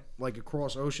run it like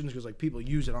across oceans because like people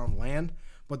use it on land,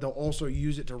 but they'll also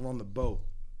use it to run the boat.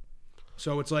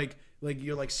 So it's like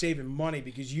you're like saving money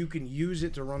because you can use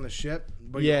it to run the ship,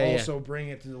 but you also bring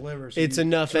it to deliver. So it's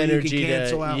enough energy you can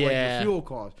cancel out like the fuel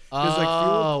cost.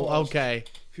 Okay.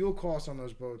 Fuel costs on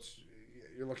those boats,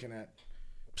 you're looking at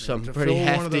some pretty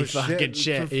hefty fucking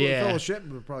shit. To fill a ship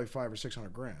would probably $500 or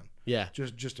 $600. Yeah,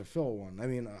 just to fill one. I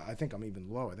mean, I think I'm even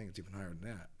low. I think it's even higher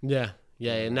than that.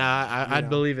 Yeah. Nah, I'd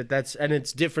believe it. And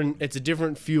it's different. It's a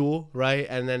different fuel, right?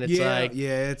 And then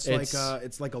it's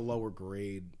it's like a lower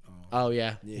grade.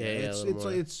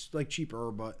 It's like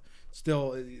cheaper, but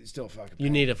still fucking. You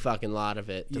need a fucking lot of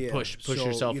it to push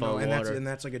yourself on water.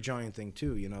 That's like a giant thing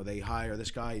too. They hire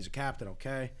this guy. He's a captain.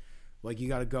 Okay. Like you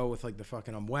got to go with like the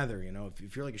fucking weather.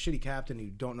 If you're like a shitty captain, you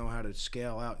don't know how to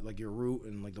scale out like your route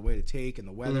and like the way to take and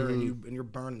the weather, and you're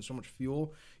burning so much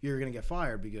fuel, you're gonna get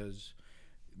fired because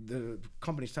the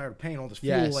company's tired of paying all this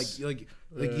fuel. Yes. Like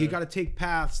you got to take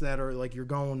paths that are like you're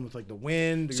going with like the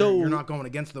wind. So you're not going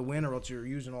against the wind, or else you're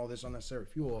using all this unnecessary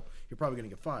fuel. You're probably gonna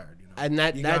get fired. And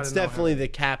that's definitely the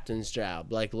captain's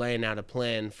job, like laying out a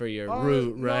plan for your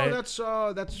route, right?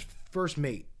 No, that's first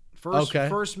mate.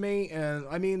 First mate, and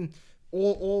I mean.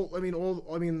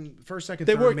 First, second,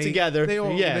 they third work mate, together. They all,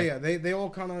 they all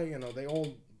kind of, they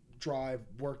all drive,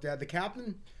 work that. The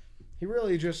captain, he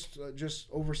really just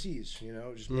oversees,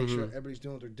 just make sure everybody's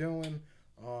doing what they're doing.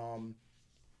 I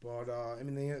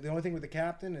mean, the only thing with the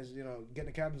captain is, getting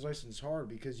a captain's license is hard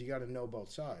because you got to know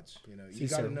both sides. You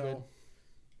got to know. Good.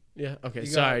 Yeah. Okay.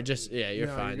 Sorry. You're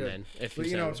fine you're then. If but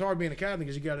it's hard being a captain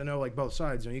because you got to know like both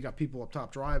sides. You got people up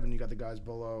top driving, you got the guys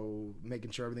below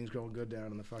making sure everything's going good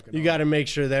down in the fucking. You got to make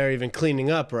sure they're even cleaning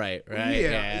up right.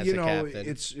 Yeah. Getting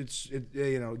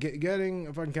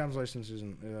a fucking captain's license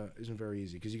isn't very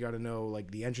easy because you got to know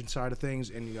like the engine side of things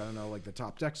and you got to know like the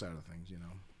top deck side of things.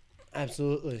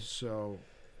 Absolutely. So.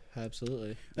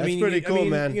 Absolutely. That's pretty cool,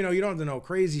 man. You don't have to know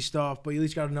crazy stuff, but you at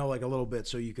least got to know like a little bit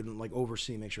so you can like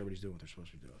oversee, make sure everybody's doing what they're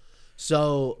supposed to be doing.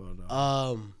 So,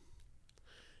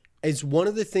 it's one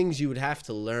of the things you would have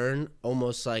to learn,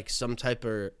 almost like some type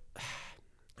of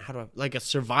like a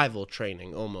survival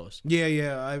training, almost.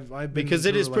 Yeah. I've been because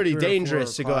it is like pretty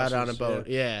dangerous to go out on a boat.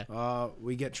 Yeah.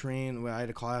 We get trained. I had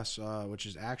a class which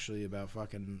is actually about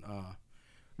fucking.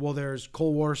 There's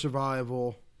cold water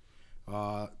survival.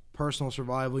 Personal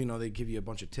survival, they give you a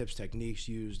bunch of tips, techniques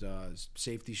used,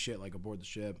 safety shit like aboard the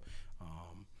ship,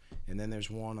 and then there's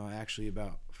one actually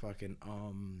about fucking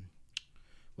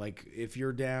like if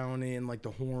you're down in like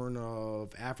the Horn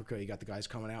of Africa, you got the guys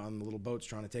coming out on the little boats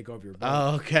trying to take over your boat.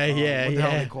 Oh, okay, what the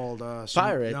hell are they called?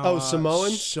 Pirate.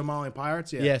 Samoan? Somalian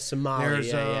pirates. Yeah,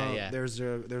 Somalia.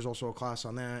 There's also a class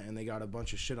on that, and they got a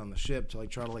bunch of shit on the ship to like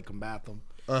try to like combat them.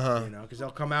 Because they'll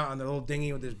come out on their little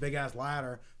dinghy with this big ass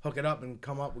ladder, hook it up, and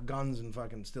come up with guns and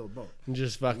fucking steal the boat. And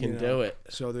just fucking do it.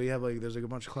 So they have there's like a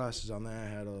bunch of classes on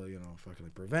that, how to fucking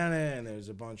like prevent it, and there's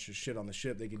a bunch of shit on the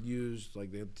ship they could use,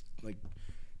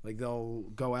 they'll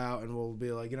go out and we'll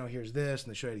be like, here's this,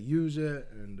 and they show you how to use it,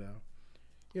 and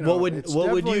what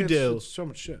would you do? It's so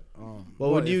much shit.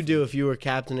 What would you do if you were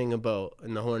captaining a boat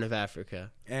in the Horn of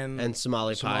Africa and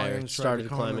Somali pirates started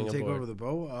climbing aboard? Take over the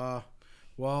boat.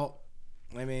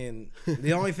 I mean,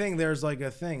 the only thing there's like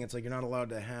a thing. It's like you're not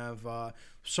allowed to have.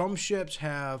 Some ships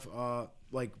have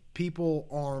like people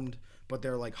armed, but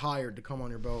they're like hired to come on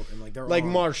your boat and like they're like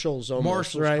armed. Marshals almost,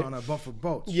 Marshals right? kind of, but for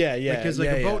boats. Yeah. Because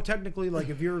a boat technically, like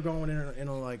if you're going in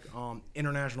a like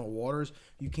international waters,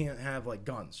 you can't have like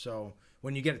guns. So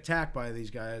when you get attacked by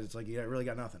these guys, it's like you really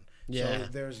got nothing. Yeah. So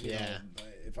there's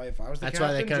if I was the that's captain,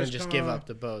 why they kind of just give up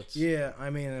the boats. Yeah, I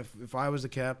mean, if I was the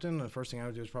captain, the first thing I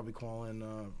would do is probably call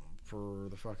in for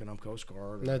the fucking Coast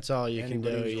Guard. That's all you can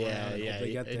do. Yeah.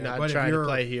 You're not trying to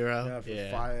play hero.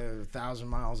 5,000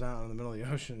 miles out in the middle of the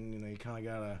ocean, you kind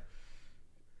of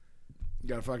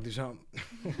gotta fucking do something.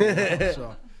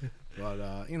 So,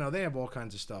 But you know, they have all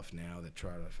kinds of stuff now that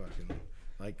try to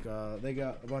fucking they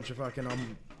got a bunch of fucking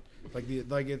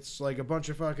it's like a bunch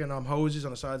of fucking hoses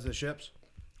on the sides of the ships.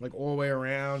 Like all the way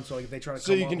around, so like they try to.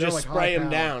 So you can just spray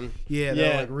them down. Yeah,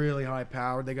 they're like really high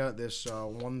powered. They got this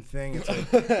one thing. It's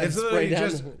like,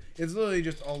 it's literally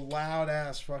just a loud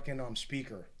ass fucking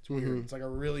speaker. It's weird. It's like a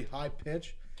really high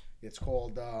pitch. It's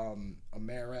called a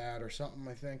Marad or something,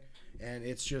 I think, and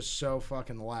it's just so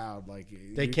fucking loud. Like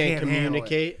they can't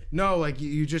communicate. No, like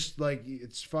you just like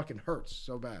it's fucking hurts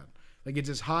so bad. Like it's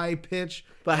this high pitch.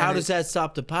 But how does that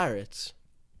stop the pirates?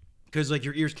 Because like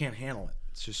your ears can't handle it.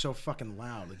 It's just so fucking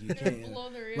loud. Like you can't. Blow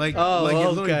their ears like out. it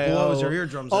literally blows your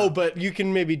eardrums out. But you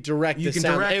can maybe direct You the can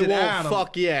sound. direct it it won't at 'em.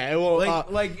 fuck yeah. It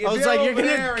won't. Like I was like, you're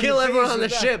gonna kill everyone on the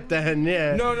ship then.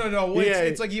 Yeah. No. Well, Yeah.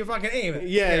 it's like you fucking aim it.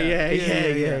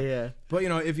 Yeah. But you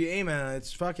know, if you aim at it,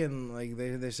 it's fucking like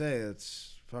they say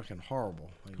it's fucking horrible.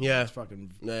 Like, Yeah. It's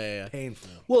fucking Yeah. painful.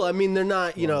 Well, I mean, they're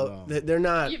not. You Well, know, they're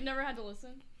not. You've never had to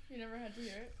listen? You never had to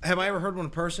hear it? Have I ever heard one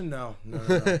in person? No. No,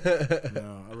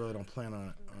 I really don't plan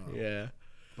on it. Yeah.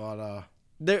 But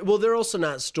they're also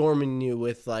not storming you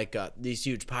with like these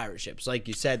huge pirate ships, like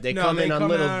you said. They no, come they in on come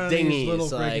little out dinghies, these little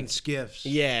like freaking skiffs.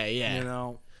 yeah. You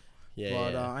know. Yeah.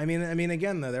 But I mean,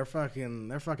 again, though, they're fucking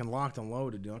locked and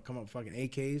loaded. You know, come up with fucking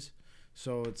AKs.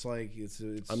 So it's like it's.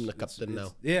 I'm the captain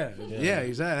now. Yeah,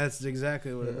 exactly. That's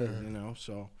exactly what it is. You know,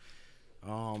 so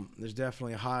there's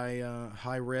definitely a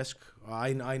high risk.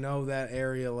 I know that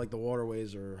area, like the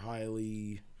waterways, are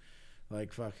highly.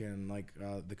 Like fucking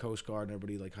the Coast Guard and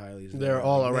everybody like highly. They're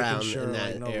all making around sure, in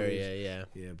that like, area. Yeah.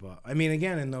 Yeah, but I mean,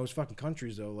 again, in those fucking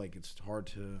countries though, like it's hard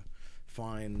to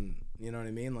find. You know what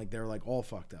I mean? Like they're like all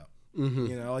fucked up. Mm-hmm.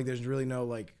 You know, like there's really no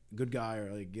like good guy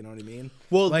or like you know what I mean.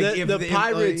 Well, like, the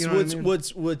pirates. you know what I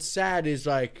mean? What's sad is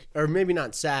like, or maybe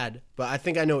not sad, but I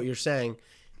think I know what you're saying.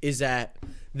 Is that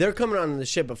they're coming on the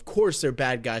ship? Of course, they're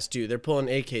bad guys too. They're pulling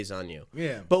AKs on you.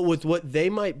 Yeah. But with what they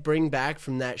might bring back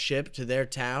from that ship to their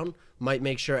town, might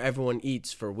make sure everyone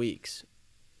eats for weeks.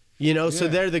 You know, so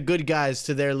they're the good guys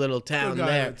to their little town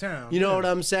there. You know what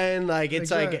I'm saying? Like it's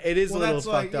like it is a little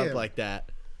fucked up like that.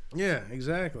 Yeah,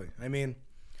 exactly. I mean,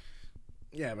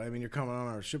 yeah, but I mean, you're coming on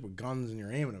our ship with guns and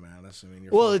you're aiming them at us. I mean,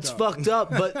 you're it's fucked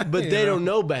up, but they don't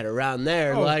know better around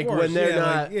there. Oh, like course, when they're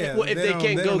not, like, if they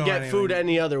can't go get food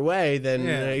any other way, then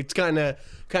Yeah. it's kind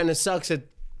of sucks.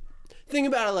 Think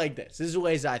about it like this. This is the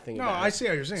ways I think about it. No, I see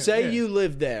how you're saying. Say you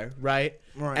live there, right?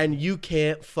 And you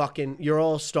can't you're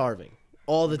all starving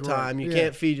all the time. You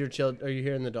can't feed your children. Are you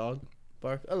hearing the dog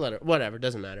bark? I'll let her. Whatever,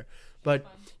 doesn't matter. But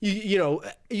you know,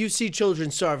 you see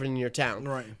children starving in your town.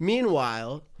 Right.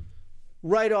 Meanwhile,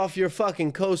 right off your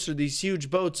fucking coast are these huge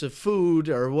boats of food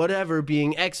or whatever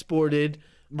being exported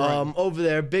over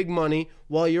there, big money,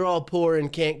 while you're all poor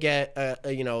and can't get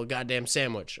a goddamn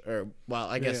sandwich. Or well,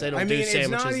 I guess they don't do sandwiches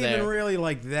there. It's not even really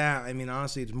like that. I mean,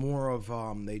 honestly, it's more of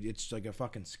it's like a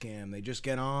fucking scam. They just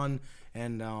get on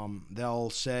and they'll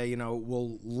say, you know,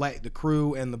 we'll let the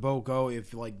crew and the boat go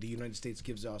if like the United States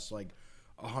gives us like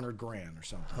 $100,000 or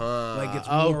something. Like it's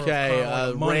more of kind of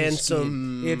like a money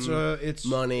ransom. Scheme. It's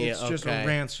money. It's just a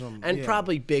ransom, and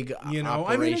probably big. You know,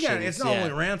 I mean, again, it's not yeah.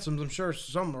 only ransoms. I'm sure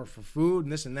some are for food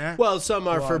and this and that. Well, some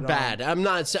are for But, bad. I'm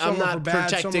not some are for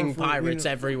bad, some protecting are for, pirates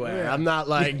everywhere. yeah. I'm not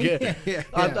like. Yeah.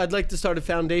 I'd like to start a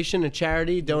foundation, a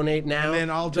charity. Donate now. And then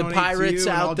I'll the donate pirates to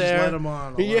you, and out I'll there. just let them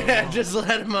on. Just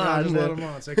let them on. I'll just let them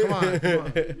on. Say, come on.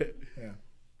 Yeah.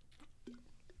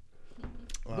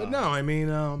 Wow. But no, I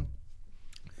mean,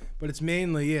 but it's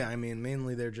mainly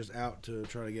they're just out to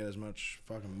try to get as much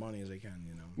fucking money as they can,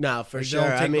 you know. No, for like, sure.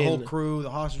 They'll take the whole crew, the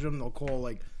hostage them. They'll call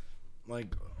like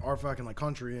our fucking like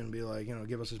country and be like, you know,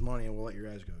 give us this money and we'll let your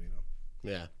guys go, you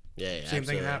know. Yeah. Same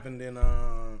thing happened in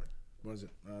what is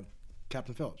it?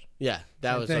 Captain Phillips. Yeah,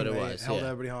 that was what it was. They held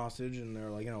everybody hostage and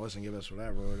they're like, you know, listen, give us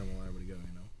whatever and we'll let everybody go,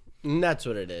 you know. And that's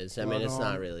what it is. I mean, But, it's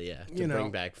not really, to you know, bring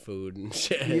back food and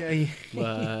shit. Yeah,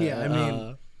 But, yeah. I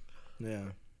mean, yeah.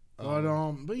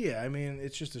 But yeah, I mean,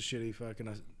 it's just a shitty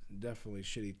fucking, definitely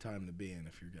shitty time to be in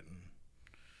if you're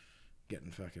getting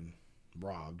fucking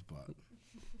robbed, but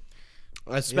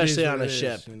especially on a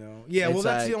ship, you know. Yeah, it's well,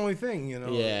 that's like, the only thing, you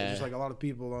know. Yeah, just like a lot of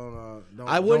people don't.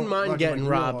 I wouldn't don't mind getting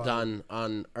robbed realize.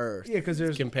 on Earth. Yeah, because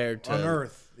there's compared to on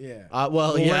Earth. Yeah.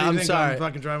 Well, where yeah. do you I'm think sorry.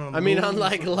 fucking driving on the I mean, moon?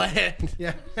 unlike land.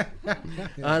 Yeah.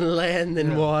 On land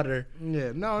and water.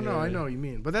 Yeah. No, I know what you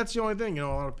mean, but that's the only thing. You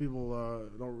know, a lot of people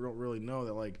don't really know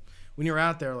that. Like, when you're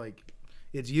out there, like,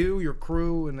 it's you, your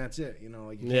crew, and that's it. You know,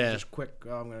 like you can't just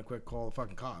I'm gonna quick call the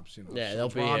fucking cops. You know, yeah, they'll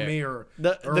be rob here. me or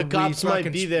the cops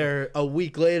might be there a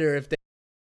week later if they.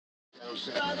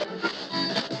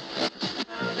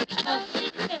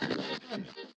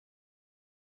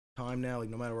 time now. Like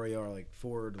no matter where you are, like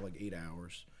 4 to like 8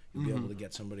 hours, you'll be able to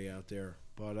get somebody out there.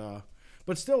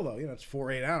 But still though, it's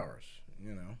 4 8 hours.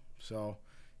 So,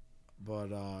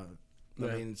 but I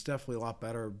mean, it's definitely a lot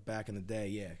better back in the day.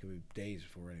 Yeah, it could be days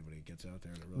before anybody gets out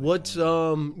there. To really What's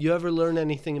you ever learn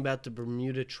anything about the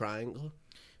Bermuda Triangle?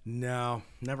 No,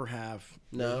 never have.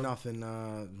 No? Nothing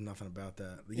about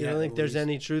that. You don't think there's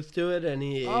any truth to it?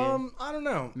 Any I don't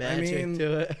know. magic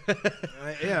to it?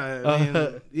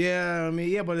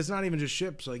 Yeah, but it's not even just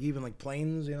ships. Like even like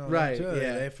planes, Right, Too.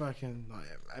 yeah. They fucking.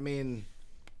 I mean,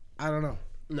 I don't know.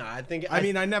 No, I think. I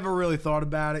mean, I never really thought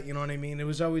about it. You know what I mean? It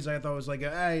was always I thought it was like,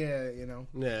 Yeah, Who knows?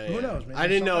 Maybe I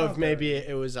didn't know something if out maybe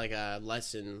it was like a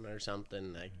lesson or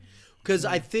something, like, because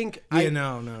I think no. I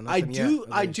nothing do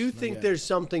yet, at do least, think not yet. there's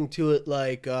something to it,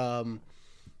 like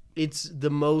it's the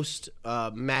most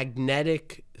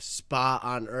magnetic spot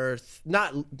on Earth.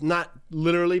 Not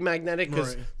literally magnetic,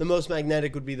 because Right. the most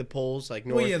magnetic would be the poles, like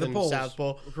North the and poles. South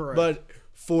Pole. Correct. But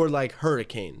for like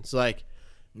hurricanes, like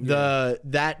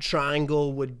that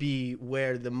triangle would be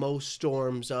where the most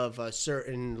storms of a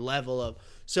certain level of,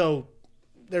 so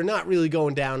they're not really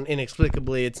going down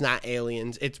inexplicably. It's not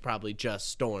aliens. It's probably just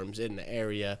storms in the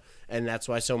area, and that's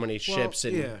why so many ships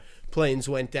and planes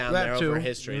went down there over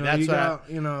history. That's why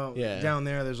down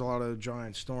there's a lot of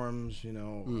giant storms.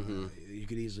 You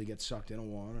could easily get sucked into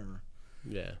one, or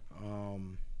yeah.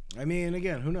 I mean,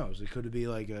 again, who knows? It could be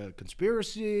like a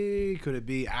conspiracy. Could it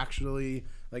be actually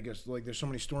like there's so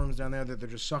many storms down there that they're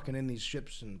just sucking in these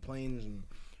ships and planes and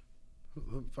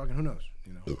who knows?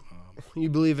 You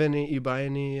buy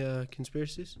any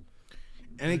conspiracies?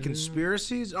 Any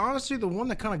conspiracies? Honestly, the one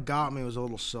that kind of got me was a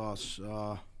little sus.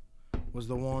 Was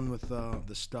the one with the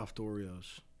stuffed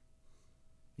Oreos.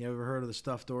 You ever heard of the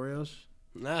stuffed Oreos?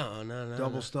 No.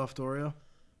 Double stuffed Oreo.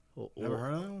 Well, Ever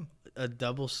heard of that one? a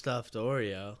double stuffed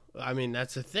Oreo? I mean,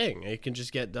 that's a thing. You can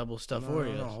just get double stuffed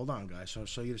Oreos. No, hold on, guys.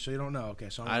 So you don't know. Okay,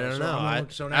 so I don't know.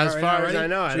 As far as I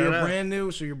know, I don't know.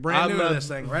 So you're brand new to this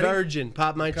thing. Ready? Virgin.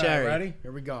 Pop my Okay, cherry. ready?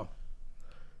 Here we go.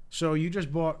 So you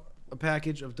just bought a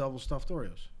package of double stuffed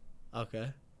Oreos.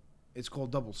 Okay. It's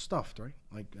called double stuffed, right?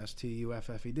 Like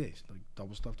STUFFED, like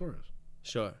double stuffed Oreos.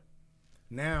 Sure.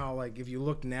 Now, like if you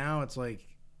look now, it's like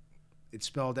it's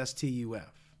spelled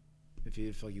STUF. If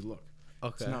you look,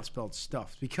 Okay. it's not spelled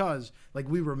stuffed because like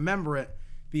we remember it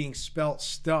being spelled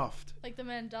stuffed. Like the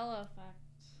Mandela effect.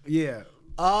 Yeah,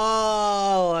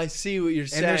 Oh, I see what you're and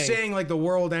saying. they're saying like the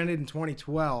world ended in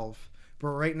 2012, but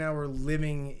right now we're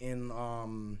living in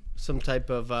some type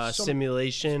of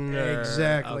simulation.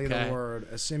 exactly okay. the word,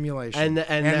 a simulation, And they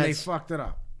that's- fucked it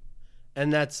up.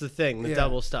 And that's the thing, the Yeah.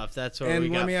 double stuff. That's where we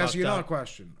And got let me ask fucked you another up.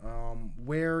 question: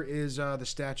 where is the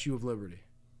Statue of Liberty?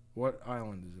 What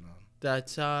island is it on?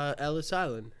 That's Ellis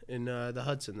Island in the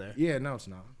Hudson there. Yeah, no, it's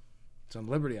not. It's on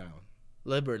Liberty Island.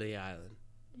 Liberty Island.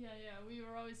 Yeah. We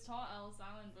were always taught Ellis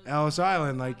Island. But it's Ellis not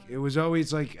Island, like it was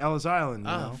always like Ellis Island.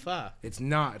 You Oh, know? fuck. It's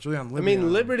not. It's really on I Liberty. mean,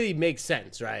 Island. Liberty makes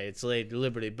sense, right? It's Lady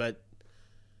Liberty, but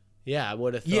yeah, I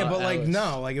would have thought. Yeah, but like Ellis.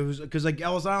 no, like it was because like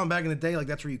Ellis Island back in the day, like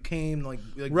that's where you came, like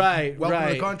Right, welcome to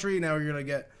right. the country. Now you're gonna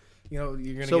get, you're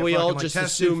gonna. So get we all fucking, like, just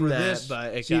tested assume for that, this,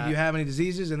 but it see if got- you have any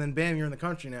diseases, and then bam, you're in the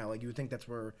country now. Like you would think that's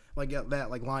where like that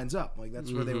like lines up, like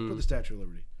that's where they would put the Statue of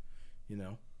Liberty,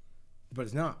 but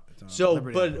it's not. It's on So,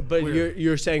 Liberty Island. but Weird.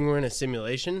 you're saying we're in a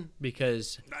simulation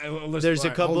because Listen, there's a all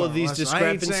right, couple hold of on, these listen,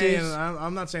 I ain't saying- discrepancies.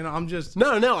 I'm not saying. I'm just.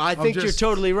 no, I think you're just-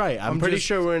 totally right. I'm pretty just-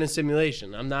 sure we're in a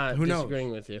simulation. I'm not Who knows?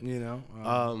 disagreeing with you.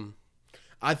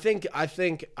 I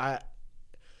think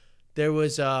there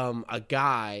was a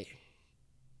guy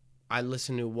I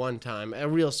listened to one time, a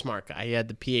real smart guy. He had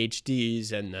the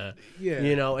PhDs and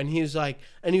and he was like,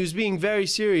 and he was being very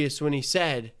serious when he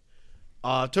said,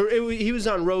 he was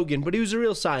on Rogan, but he was a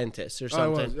real scientist or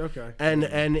something. okay.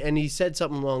 And he said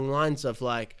something along the lines of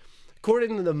like,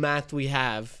 according to the math we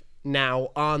have now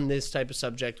on this type of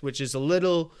subject, which is a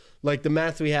little like the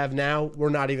math we have now, we're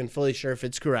not even fully sure if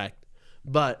it's correct.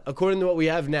 But according to what we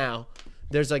have now,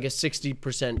 there's like a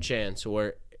 60% chance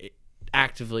we're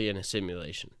actively in a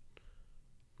simulation.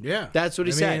 Yeah, That's what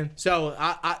he I said. mean, So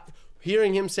I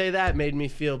hearing him say that made me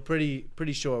feel pretty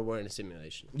sure we're in a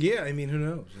simulation. Yeah, I mean, who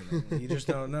knows? You just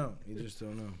don't know.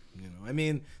 I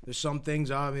mean, there's some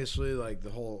things obviously like the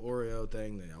whole Oreo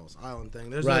thing, the Ellis Island thing.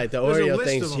 There's Right, the there's Oreo list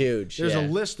thing's of them. huge, There's yeah. a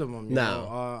list of them. No.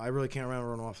 I really can't remember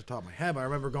them off the top of my head, but I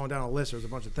remember going down a list. There's a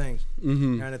bunch of things,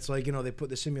 Mm-hmm. and it's like they put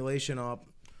the simulation up,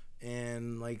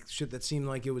 and like shit that seemed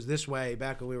like it was this way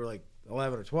back when we were like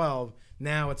 11 or 12.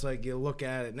 Now it's like you look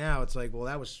at it now, it's like, well,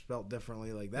 that was spelled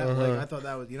differently, like that. Like I thought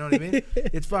that was, you know what I mean?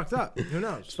 It's fucked up. Who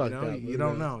knows? fucked up. You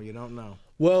don't know. You don't know.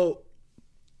 Well,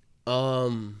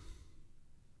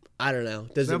 I don't know.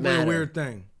 It's Does it definitely matter? a weird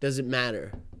thing. Does it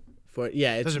matter?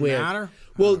 It's Does it weird. matter?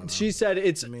 Well, she said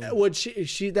it's mean- what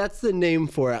she that's the name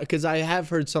for it, because I have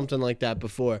heard something like that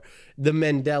before. The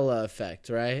Mandela effect,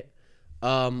 right?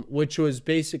 Which was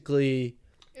basically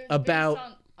It was about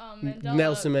based on, Mandela.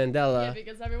 Nelson Mandela. Yeah,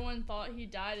 because everyone thought he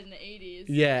died in the 80s.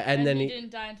 Yeah, and then he he-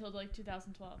 didn't die until like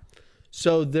 2012.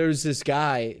 So there's this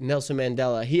guy, Nelson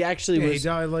Mandela. He actually Yeah, he was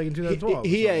died like in 2012.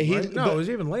 he- or something, he- right? No, but- it was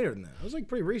even later than that. It was like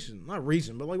pretty recent. Not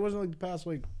recent, but like wasn't like the past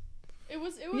like. It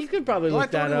was. You could probably Well,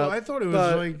 look that up. I thought it was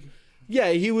but- like.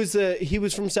 Yeah, he was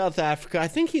from South Africa. I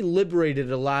think he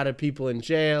liberated a lot of people in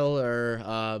jail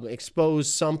or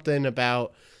exposed something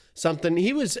about something.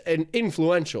 He was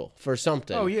influential for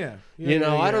something. Oh yeah. You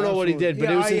know, I don't know what he did, but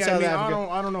it was in South Africa.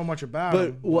 I don't know much about But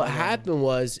him. what happened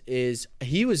is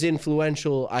he was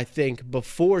influential, I think,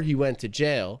 before he went to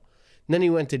jail. And then he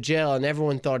went to jail, and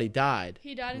everyone thought he died.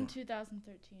 He died in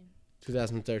 2013.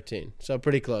 2013, so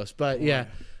pretty close. But yeah,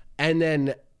 and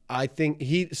then I think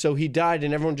he died,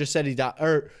 and everyone just said he died,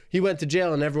 or he went to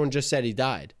jail, and everyone just said he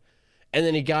died, and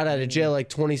then he got out of jail like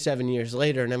 27 years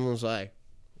later, and everyone was like,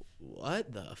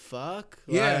 "What the fuck?"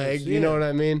 Yeah, Like, yeah. you know what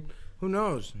I mean? Who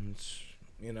knows? It's,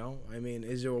 you know, I mean,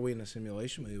 are we in a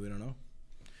simulation? Maybe we don't know.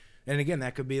 And again,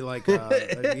 that could be like, you know,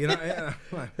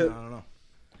 I don't know.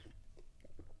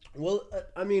 Well,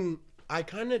 I mean, I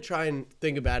kind of try and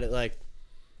think about it like,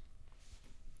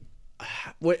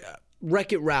 what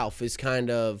Wreck-It Ralph is kind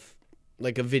of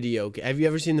like a video game. Have you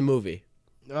ever seen the movie?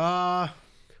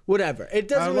 Whatever. It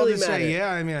doesn't I'd love really to matter. say,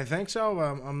 yeah. I mean, I think so.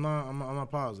 But I'm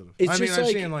not positive. It's I mean, just I've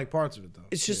like- seen like parts of it though.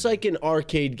 It's just like an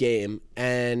arcade game,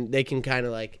 and they can kind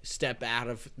of like step out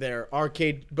of their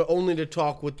arcade, but only to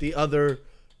talk with the other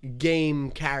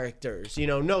game characters. You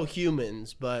know, no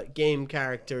humans, but game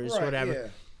characters, Right, whatever. yeah.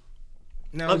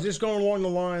 Now, is this going along the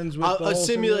lines with the A whole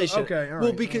simulation. Okay, all right.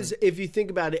 Well, because if you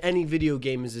think about it, any video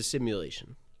game is a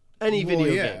simulation. Any Well,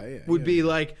 video yeah, game yeah, would yeah. be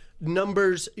like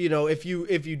numbers. You know, if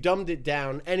you dumbed it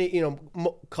down,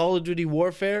 Call of Duty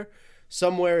Warfare,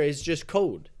 somewhere is just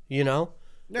code. You know,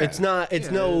 Yeah, it's not. It's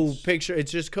yeah, no it's- picture.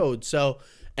 It's just code. So,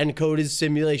 and code is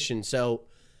simulation. So.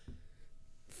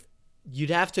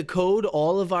 You'd have to code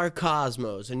all of our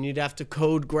cosmos, and you'd have to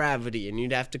code gravity, and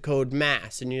you'd have to code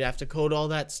mass, and you'd have to code all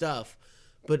that stuff.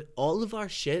 But all of our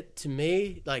shit, to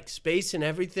me, like space and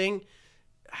everything,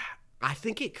 I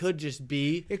think it could just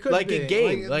be It could like be. a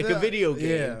game, Like like a the- video game.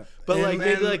 yeah. But And- like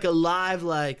maybe and- like a live,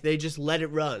 like they just let it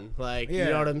run. Like, you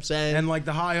know what I'm saying? And like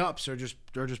the high ups are just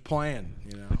playing,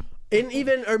 you know. And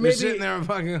even, or They're maybe. sitting there with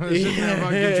fucking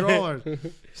controllers,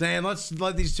 saying, "Let's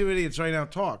let these two idiots right now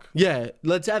talk." Yeah,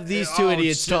 let's have these two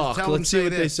idiots talk. Tell them Let's see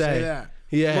what they this, say. that.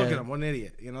 Yeah. Look at him, what an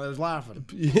idiot. You know, there's laughing.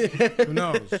 Who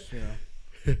knows? You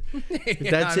know.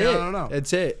 That's I it. don't know.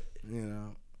 That's it. You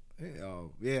know.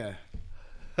 Oh yeah.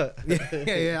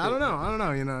 yeah. I don't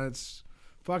know. You know, it's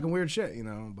fucking weird shit. You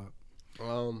know, but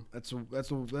that's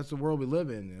the world we live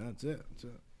in. You know, that's it. That's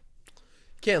it.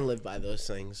 Can't live by those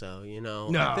things, though. You know,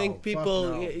 No, I think fuck people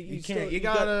no. you You still- can't. You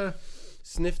gotta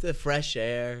sniff the fresh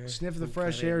air. sniff the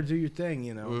fresh air, do your thing.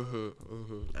 You know.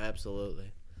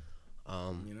 Absolutely.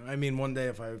 You know, I mean, one day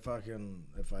if I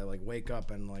like wake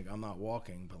up and like I'm not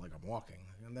walking, but like I'm walking,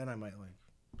 and then I might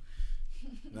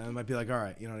be like, all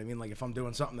right, you know what I mean? Like if I'm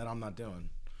doing something that I'm not doing,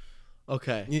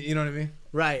 Okay. you know what I mean?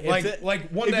 Right. Like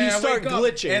one if day you I start wake up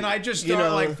glitching, and I just you start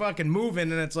know- like fucking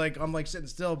moving, and it's like I'm like sitting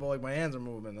still, but like my hands are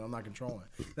moving and I'm not controlling.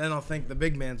 Then I'll think the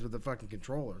big man's with the fucking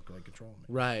controller, like controlling me.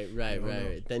 Right.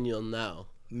 Then you'll know.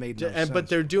 Made no And sense. but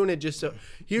they're doing it just so.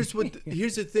 Here's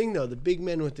here's the thing though. The big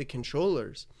men with the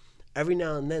controllers, every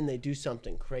now and then they do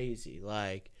something crazy.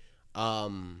 Like,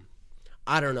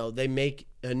 I don't know. They make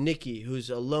a Nikki who's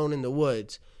alone in the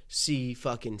woods see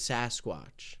fucking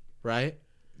Sasquatch, right?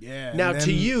 yeah. Now, and to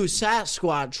then- you,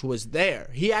 Sasquatch was there.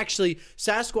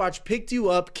 Sasquatch picked you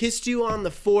up, kissed you on the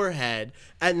forehead,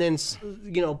 and then,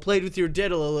 played with your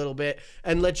diddle a little bit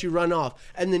and let you run off.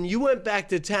 And then you went back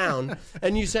to town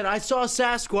and you said, I saw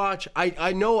Sasquatch.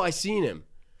 I know I seen him.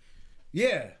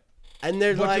 yeah. And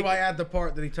they're But like, do I add the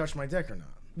part that he touched my dick or not?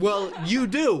 well, you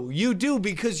do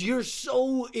because you're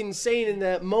so insane in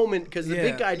that moment because the Yeah.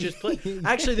 big guy just played.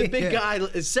 Actually, the big guy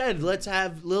said, let's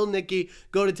have Lil Nicky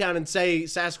go to town and say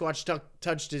Sasquatch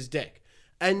touched his dick.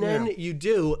 And then Yeah. you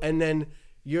do, and then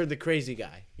you're the crazy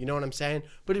guy. You know what I'm saying?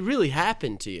 But it really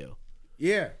happened to you.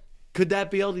 Yeah. Could that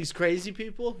be all these crazy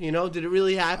people? You know, did it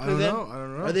really happen to them? I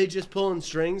don't know. Are they just pulling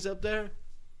strings up there?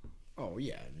 Oh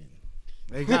yeah. I mean,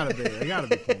 they gotta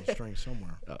be pulling strings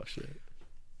somewhere. Oh, shit.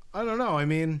 I don't know. I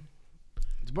mean,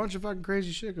 it's a bunch of fucking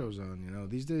crazy shit goes on. You know,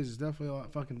 these days it's definitely a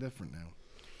lot fucking different now.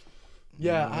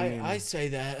 Yeah, You know what I say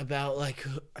that about like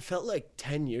I felt like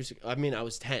 10 years ago. I mean, I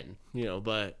was 10,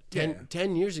 but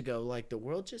 10 years ago, like the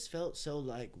world just felt so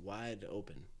like wide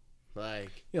open.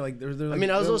 Like, Yeah, like they're I like,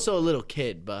 mean, I was they're- also a little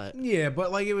kid, but Yeah,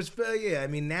 but like it was. Yeah, I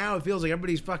mean, now it feels like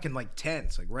everybody's fucking like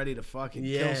tense, like ready to fucking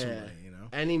Yeah. kill somebody. You know,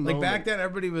 any like moment. back then,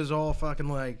 everybody was all fucking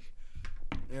like,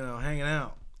 hanging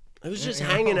out. It was just you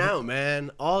know? hanging out,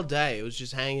 man, all day. It was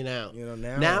just hanging out. You know,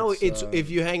 Now it's it's if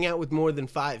you hang out with more than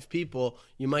 5 people,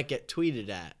 you might get tweeted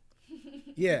at.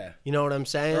 yeah, You know what I'm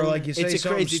saying? or like you say it's a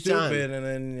something crazy stupid, time. and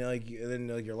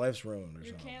then your life's ruined or You're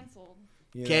something. canceled.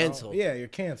 You know? Canceled. Yeah, you're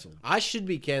canceled. I should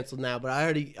be canceled now, but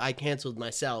I canceled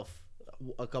myself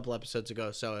a couple episodes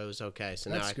ago, so it was okay.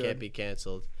 So now That's I good. can't be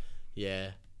canceled.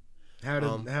 Yeah. How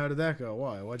did that go?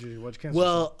 Why? Why'd you cancel?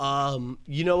 Well,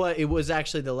 you know what? It was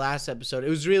actually the last episode. It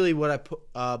was really what I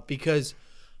put because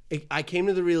I came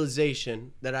to the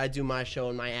realization that I do my show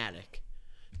in my attic.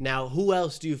 Now, who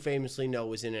else do you famously know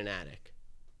was in an attic?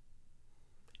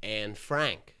 And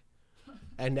Frank.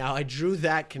 And now I drew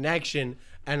that connection,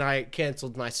 and I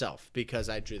canceled myself because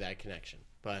I drew that connection.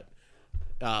 But,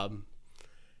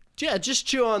 yeah, just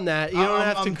chew on that. You don't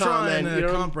have to I'm comment. trying to You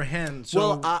don't- comprehend.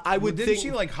 So, Well, I would didn't think-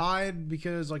 she like hide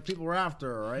because like people were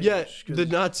after her, right? Yeah, 'Cause- the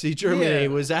Nazi Germany Yeah.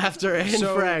 was after Anne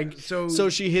Frank. So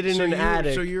she hid in so an you're-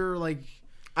 attic. So you're like,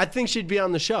 I think she'd be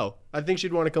on the show. I think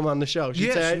she'd want to come on the show. She'd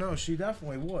yes, say, no, she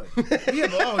definitely would. Yeah,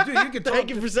 but, dude, you could talk. Thank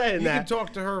you for saying you that. could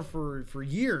talk to her for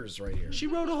years right here. She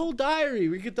wrote a whole diary.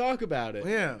 We could talk about it.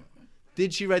 Yeah.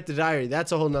 Did she write the diary?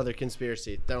 That's a whole nother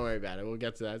conspiracy. Don't worry about it. We'll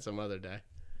get to that some other day.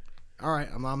 All right,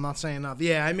 I'm not saying nothing.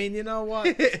 Yeah, I mean, you know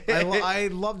what? I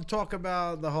love to talk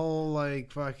about the whole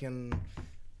the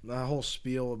whole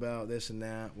spiel about this and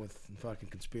that with fucking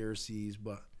conspiracies,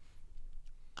 but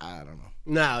I don't know.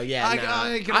 No, yeah, I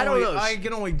I don't know. I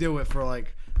can only do it for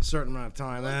like a certain amount of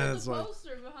time. Look at That's the like,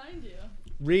 poster behind you.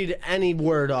 Read any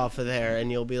word off of there,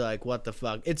 and you'll be like, "What the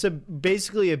fuck?" It's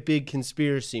basically a big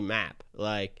conspiracy map.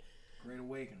 Like Great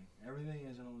Awakening. Everything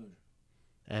is an illusion.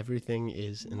 everything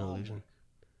is an illusion.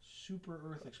 Super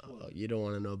Earth explosion. Oh, you don't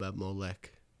want to know about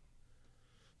Molech.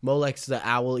 Molech's the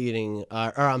owl eating,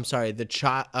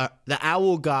 the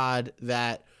owl god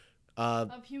that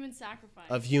Of human sacrifice.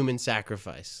 of human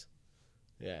sacrifice.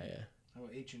 Yeah. How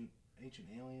about ancient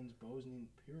aliens, Bosnian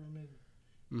pyramid,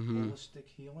 Mm-hmm. holistic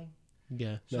healing?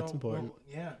 Yeah, that's important. Well,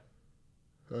 yeah.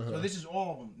 Uh-huh. So this is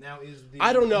all of them. Now is the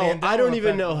I don't know. I Mandela don't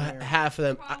even effect know on there? half of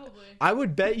them. Probably. I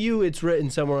would bet you it's written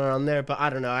somewhere on there, but I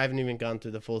don't know. I haven't even gone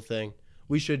through the full thing.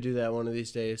 We should do that one of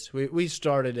these days. We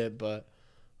started it, but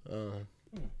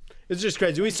it's just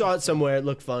crazy. We saw it somewhere. It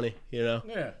looked funny, Yeah.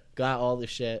 Got all the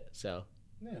shit. So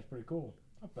Yeah, it's pretty cool.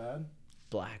 Not bad.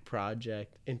 Black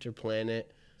Project, Interplanet,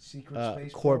 Secret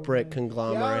space corporate program.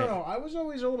 conglomerate. Yeah, I don't know. I was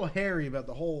always a little hairy about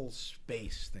the whole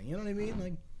space thing. You know what I mean?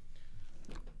 Like,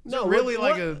 No, really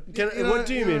what, like a- you know- what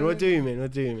do you you know mean? what What I do you mean?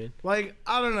 What do you mean? like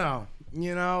I don't know.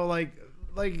 You know, like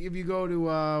if you go to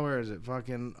where is it?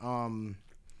 Fucking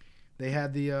they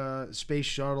had the space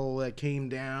shuttle that came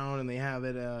down, and they have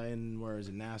it in where is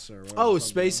it? NASA. Or whatever Oh, the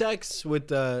fuck, you know? SpaceX with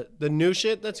the new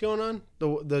shit that's going on.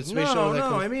 The space shuttle. No,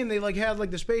 that I mean they like had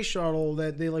like the space shuttle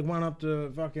that they like went up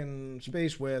to fucking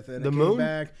space with, and The it came moon?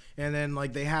 back, and then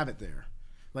like they have it there,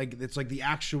 like it's like the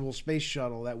actual space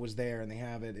shuttle that was there, and they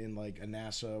have it in like a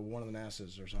NASA, one of the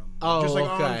NASA's or something. Oh, just like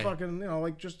okay. on fucking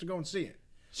like just to go and see it,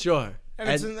 Sure. and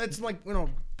it's like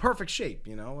perfect shape,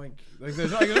 like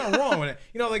there's nothing wrong with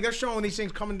it, like they're showing these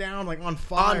things coming down like on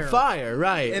fire. on fire,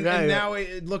 right? And, right, and right. now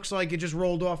it looks like it just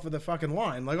rolled off of the fucking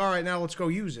line. Like, all right, now let's go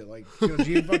use it. Like, did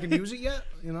you fucking use it yet?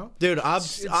 Dude, I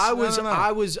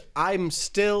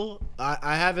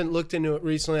haven't looked into it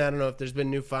recently. I don't know if there's been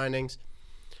new findings.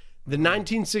 The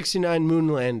 1969 moon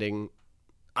landing,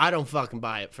 I don't fucking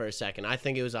buy it for a second. I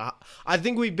think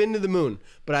we've been to the moon,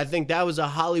 but I think that was a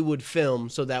Hollywood film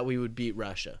so that we would beat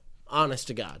Russia. Honest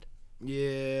to God.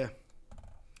 Yeah.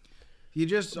 You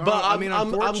just, But I'm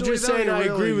just saying I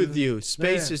agree with you.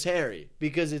 Space Yeah. is hairy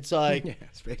because it's like Yeah,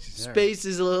 space is hairy. space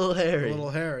is a little hairy. A little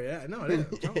hairy. Yeah, no, it is.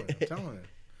 I'm telling you.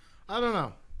 I don't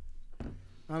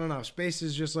know. Space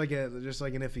is just like an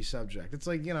iffy subject. It's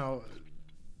like,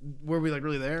 were we like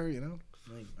really there?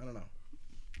 Like, I don't know.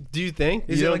 Do you think?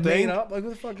 Is you it don't like think? made up? Like,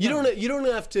 what the fuck? You No. don't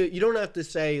have to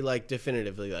say like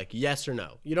definitively like yes or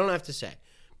no. You don't have to say.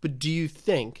 But do you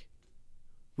think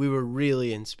we were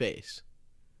really in space?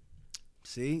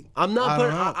 See, I'm not I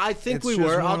putting. don't know. I think It's we just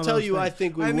were. one I'll of tell those you, I things.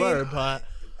 think we I mean, were. But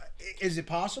is it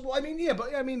possible? I mean, yeah,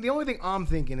 but I mean, the only thing I'm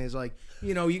thinking is like,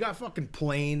 you got fucking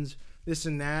planes, this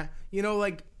and that.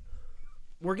 Like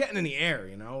we're getting in the air,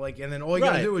 like, and then all you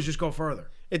gotta Right. do is just go further.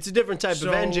 It's a different type of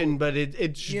So, engine, but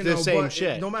it's You the know, same but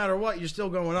shit. no matter what, you're still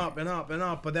going up and up and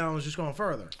up, but that one's just going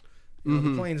further. You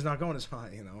know, the plane's not going as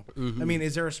high, you know. I mean,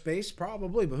 is there a space?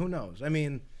 Probably, but who knows? I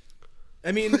mean,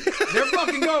 they're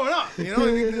fucking going up, you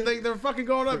know. They're fucking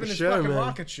going up in this sure, fucking man.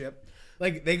 rocket ship.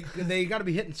 Like they got to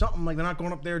be hitting something. Like they're not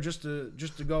going up there just to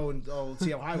go and let's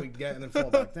see how high we can get and then fall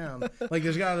back down. Like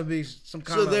there's got to be some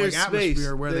kind So of like there's atmosphere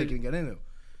space. where they can get into.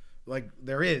 Like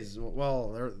there is.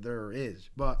 Well, there is,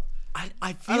 but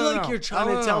I feel don't like know. you're trying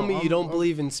I to don't tell know. me you don't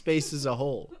believe in space as a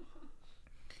whole.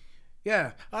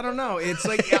 yeah, I don't know. It's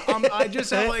like I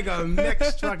just have like a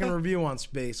mixed fucking review on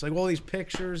space. Like all these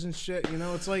pictures and shit. You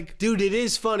know, it's like Dude, it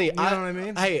is funny. You know what I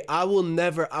mean? Hey, I will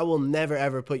never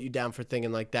ever put you down for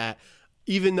thinking like that.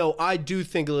 Even though I do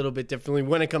think a little bit differently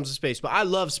when it comes to space. But I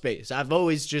love space. I've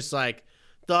always just like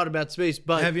thought about space.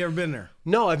 But have you ever been there?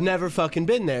 no, I've never fucking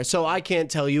been there. So I can't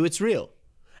tell you it's real.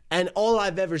 And all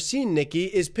I've ever seen, Nikki,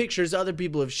 is pictures other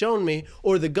people have shown me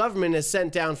or the government has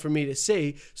sent down for me to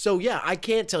see. So yeah, I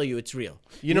can't tell you it's real.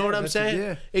 You know Yeah, what I'm that's saying?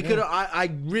 yeah, It could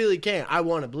I really can't. I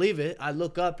want to believe it. I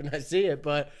look up and I see it,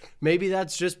 but maybe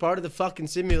that's just part of the fucking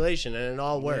simulation and it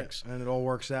all works. Yeah, and it all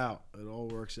works out. It all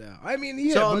works out. I mean,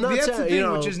 yeah, So I'm but not that's the saying, thing, you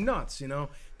know, which is nuts, you know.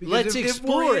 Because Let's if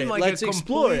explore we're in, it. like, Let's a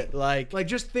explore complete- it. Like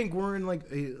just think we're in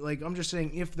like I'm just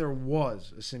saying if there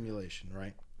was a simulation,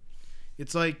 right?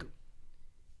 It's like,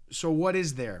 so what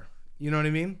is there? You know what I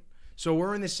mean? So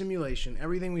we're in this simulation.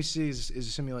 Everything we see is a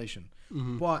simulation.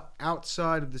 But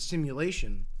outside of the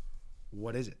simulation,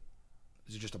 what is it?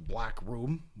 Is it just a black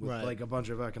room with Right. like a bunch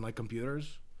of fucking like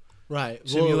computers right.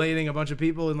 simulating a bunch of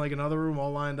people in like another room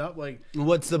all lined up? Like, Well,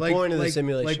 what's the point of the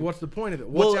simulation? Like, what's the point of it?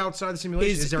 What's Well, outside the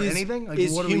simulation? Is there anything? Like,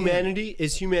 is what are we in?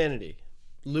 humanity,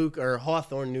 Luke or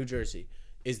Hawthorne, New Jersey?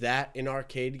 Is that an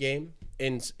arcade game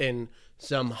in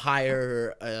some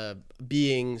higher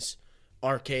beings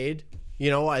arcade? You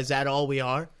know, is that all we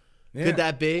are? Yeah. Could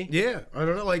that be? Yeah, I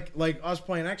don't know. Like us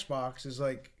playing Xbox is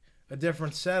like a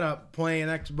different setup playing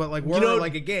X, but like we're know,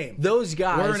 like a game. Those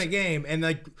guys, We're in a game, and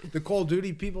like the Call of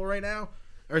Duty people right now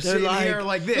are they're sitting here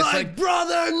like this, like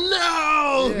brother,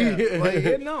 no. yeah, like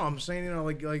yeah, no, I'm saying, you know,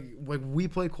 like we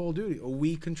play Call of Duty. Are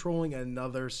we controlling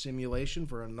another simulation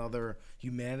for another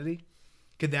humanity?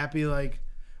 Could that be like?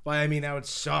 Well, I mean, that would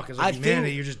suck as a I humanity.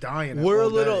 think You're just dying. We're a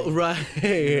all little day.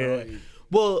 right. know,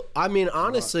 Well, I mean,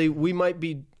 honestly, we might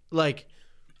be like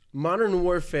Modern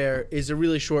Warfare is a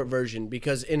really short version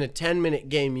because in a 10-minute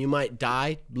game, you might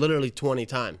die literally 20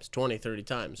 times, 20, 30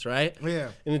 times, right? Yeah.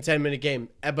 In a 10-minute game.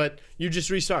 But you just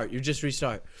restart.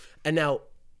 And now,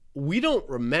 we don't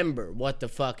remember what the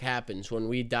fuck happens when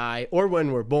we die or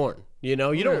when we're born. You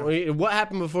know, you don't. What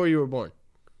happened before you were born?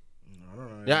 I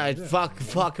don't know. Yeah,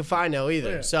 fuck if I know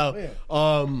either. Yeah, So, yeah.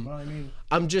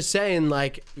 I mean, just saying,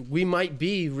 like, we might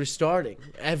be restarting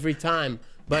every time.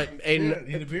 But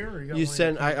need a beer? Or you got you one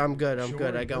send, in your I'm good.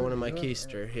 Sure, I got good, one in my good.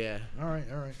 keister. Yeah. All right.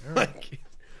 But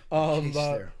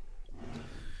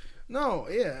No,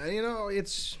 yeah, you know,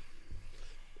 it's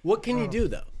what can you do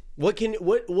though? What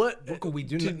could we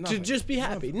do? to Nothing. just be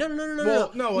happy? No,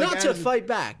 Well, no, like, not to as- fight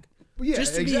back. yeah,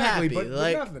 just to exactly, be happy. but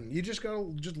like nothing. You just gotta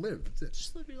just live. That's it.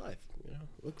 just live your life. You know,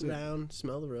 look around,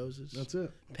 smell the roses. That's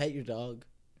it. Pet your dog.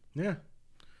 Yeah,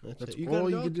 That's that's it. all got a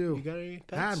you dog? could do. You got any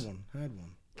pets? Had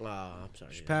one. Oh, I'm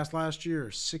sorry. She passed last year.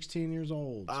 16 years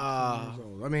old. 16 years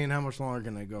old. I mean, how much longer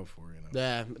can they go for? You know.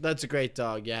 Yeah, that's a great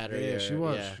dog. You had her. Yeah, she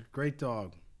was Yeah. great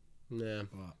dog. Yeah.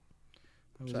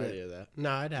 That was Sorry to it. hear that.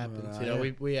 No, it happens. But, You know,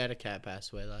 yeah. we had a cat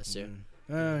pass away last year.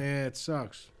 Oh yeah, it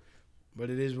sucks, but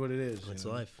it is what it is. It's you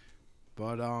know? life.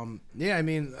 But yeah, I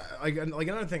mean, like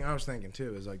another thing I was thinking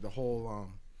too is like the whole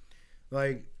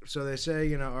like, so they say,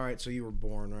 you know, all right, so you were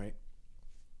born, right,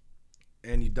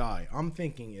 and you die. I'm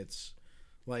thinking it's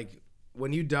like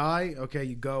when you die, okay,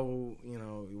 you go, you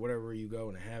know, whatever, you go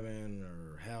into heaven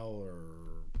or hell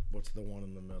or what's the one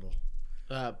in the middle,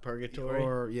 Purgatory.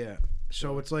 or yeah.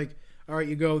 So it's like, all right,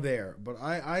 you go there, but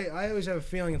I always have a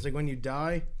feeling it's like when you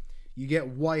die, you get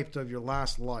wiped of your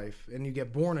last life and you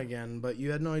get born again, but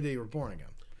you had no idea you were born again.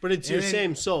 But it's your And then-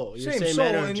 same soul. Your Same same soul,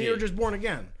 energy. and you're just born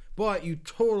again. But you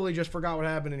totally just forgot what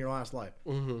happened in your last life.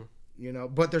 Mm-hmm. You know,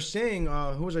 but they're saying,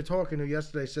 who was I talking to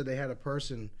yesterday? Said they had a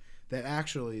person that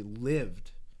actually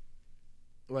lived.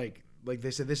 Like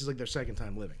they said, this is like their second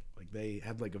time living. Like they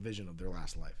had like a vision of their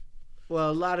last life. Well,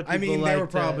 a lot of people. I mean, like they were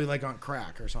that. probably like on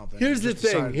crack or something. Here's the Just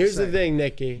decided thing. to Here's the say. thing,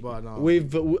 Nikki. But,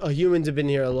 humans have been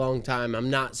here a long time. I'm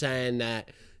not saying that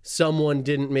someone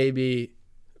didn't maybe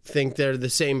think they're the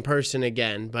same person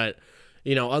again, but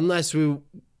you know, unless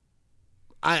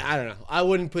I don't know. I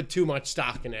wouldn't put too much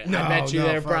stock in it. No, I bet you no,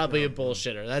 they're fuck probably no. a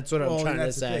bullshitter. That's what I'm Well, trying to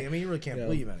that's the say. thing. I mean, you really can't You know.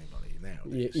 believe anybody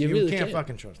nowadays. You You really can't can't.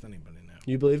 fucking trust anybody now.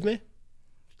 You believe me?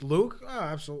 Luke? Oh,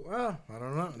 absolutely. Oh, I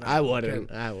don't know. No, I I'm wouldn't.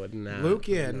 kidding. I wouldn't. No. Luke,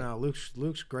 yeah, no. Luke's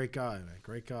a great guy, man.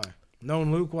 Great guy.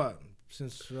 Known Luke what?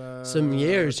 Since Some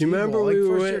years. You T-ball, remember like we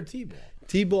were first year at- T-ball.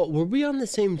 T-ball. Were we on the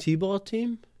same T-ball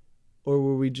team, or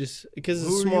were we just because it's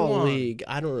Who a were you small on? league?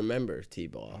 I don't remember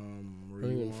T-ball. Were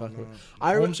don't you even on,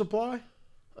 fucking- Home Supply?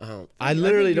 I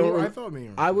literally think you don't. were- I rem- thought me.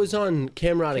 I was on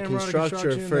Camerata Camerata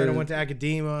Construction for. Then I went to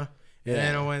Academa, and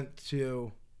then Yeah. I went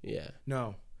to Yeah,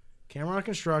 Camerata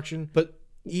Construction. but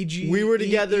EG. we were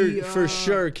together E- for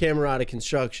sure. Camerata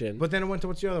Construction. But then I went to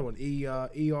what's the other one?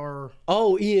 ER.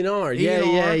 Oh, E&R. Yeah.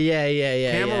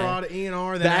 Camerata,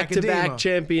 E&R, then Back-to-back Academa.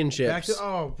 championships.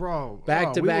 Bro.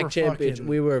 Back-to-back we champions. fucking-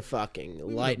 We were fucking we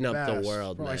were lighting up the best,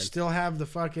 world, bro. man. I still have the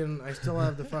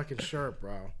fucking shirt,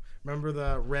 bro. Remember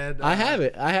the red? I have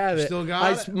it. still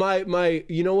got it? My.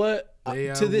 You know what?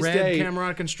 The, To this red day,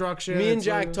 Camerata Construction. me and It's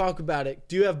Jack like- talk about it.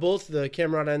 Do you have both the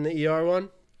Camerata and the ER one?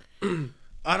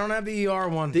 I don't have the ER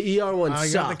one. The ER one I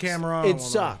sucks. got the Camerata It one,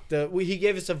 sucked. He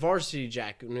gave us a varsity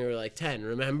jacket when we were like 10.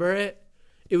 Remember it?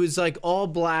 It was like all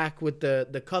black with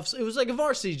the cuffs. It was like a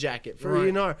varsity jacket for Right.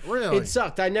 ENR. Really? It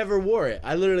sucked. I never wore it.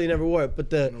 I literally never wore it.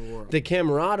 But Never wore it. the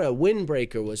Camerata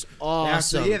windbreaker was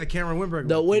awesome. Yeah, the Cameron windbreaker.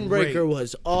 The was windbreaker great.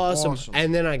 was awesome. Awesome.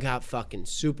 And then I got fucking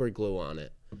super glue on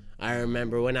it. I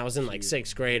remember when I was in like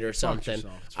 6th grade or something.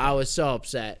 yourself. It's I was so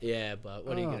upset. Yeah, but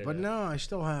what are you gonna But do? no, I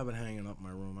still have it hanging up in my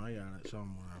room. I got it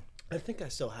somewhere. I think I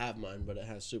still have mine, but it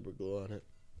has super glue on it.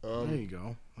 There you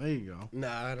go. There you go. Nah,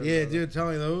 I don't Yeah, know. dude,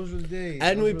 tell me those were the days.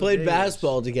 And Those we were the played days.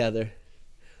 basketball together.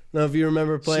 Know if you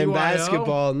remember playing CYO?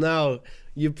 basketball. No,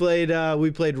 you played. We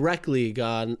played rec league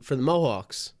on for the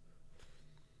Mohawks.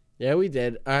 Yeah, we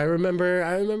did. I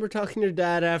remember talking to your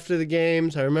dad after the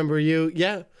games. I remember you.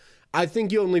 Yeah, I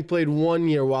think you only played 1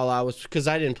 year while I was because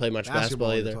I didn't play much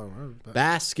basketball you're either. talking about.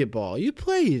 Basketball. You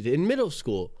played in middle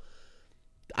school.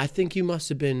 I think you must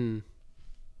have been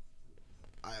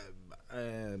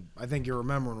I think you're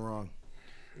remembering wrong.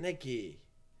 Nikki.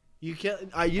 You can't.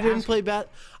 You didn't play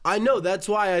I know. That's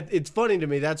why it's funny to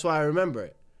me. That's why I remember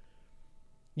it.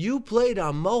 You played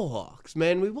on Mohawks,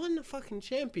 man. We won the fucking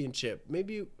championship.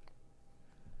 Maybe you.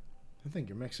 I think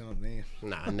you're mixing up names.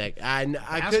 Nah, Nick. I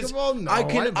Basketball? No, I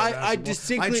didn't can. play I basketball.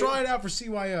 distinctly. I tried out for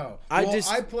CYO.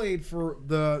 I played for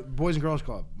the Boys and Girls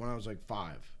Club when I was like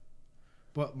 5.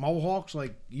 But Mohawks,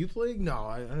 like youth league? No,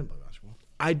 I didn't play basketball.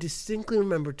 I distinctly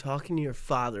remember talking to your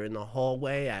father in the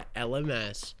hallway at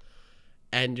LMS,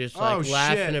 and just like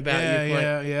laughing about you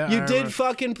playing. Yeah. You I did remember.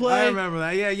 fucking play. I remember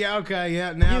that. Yeah, okay,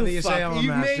 yeah. Now that you say LMS,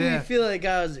 You made yeah. me feel like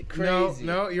I was crazy.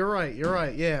 No, you're right.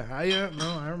 Yeah,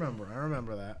 I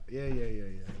remember that. Yeah.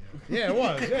 Yeah, it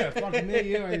was. Yeah, fucking me.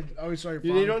 Yeah, I always saw your.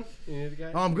 You father. need one? You need a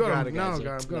guy? Oh, I'm good. Got I'm it, guys. good.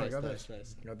 I'm good. I Nice, got nice, this.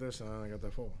 nice. Got this, and then I got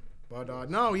that full. But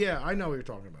no, yeah, I know what you're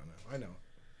talking about now. I know.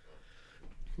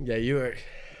 Yeah, you were.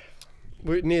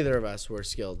 Neither of us were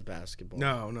skilled basketball.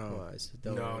 No. wise.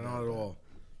 Don't No, worry not about at that. all.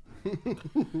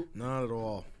 Not at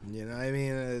all. You know, I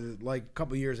mean, like a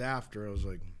couple years after, I was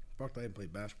like, fuck, I didn't play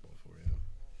basketball for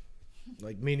you.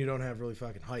 Like, me and you don't have really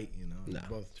fucking height, you know. No.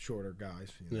 We're both shorter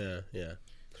guys. You know? Yeah.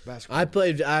 Basketball. I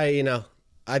played.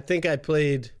 I think I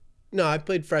played. No, I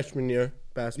played freshman year You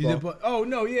basketball. did play, oh,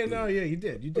 no, yeah, you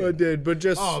did. You did. I did, but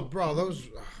just. Oh, bro, those,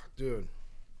 dude.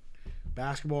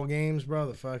 Basketball games, bro,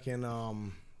 the fucking,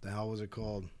 the hell was it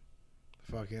called?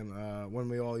 Fucking, when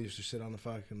we all used to sit on the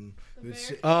fucking. The we'd bear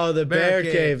sit- Oh, the Bear bear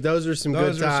Cave. cave. Those were some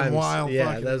Those good were times. some wild yeah,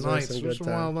 fucking those nights. were some Those good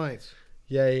were some wild times. nights.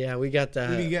 Yeah. We got We'd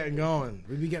be the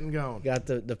getting going. Got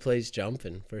the place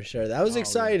jumping for sure. That was Oh,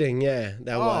 exciting. Yeah,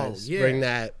 that Oh, was. yeah. Bring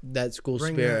that school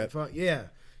Bring spirit. that yeah.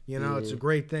 You know, it's a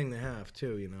great thing to have,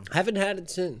 too, you know. Haven't had it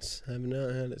since. Have not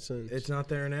had it since. It's not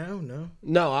there now, no?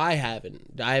 No, I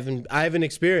haven't. I haven't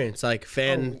experienced like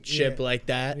fanship yeah. like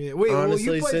that. Yeah. Wait, honestly,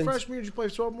 well, you played since, freshman year? Did you play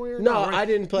sophomore year? No, right? I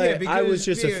didn't play. I was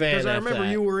just a fan Because I after remember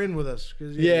that. you were in with us.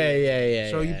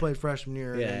 Yeah. So you yeah. played freshman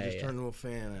year and then Yeah, just yeah. turned into a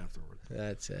fan afterward.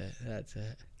 That's it.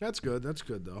 That's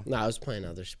good, though. No, I was playing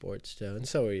other sports too, and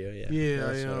so were you. Yeah. Yeah,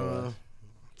 That's what it I was.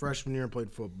 freshman year I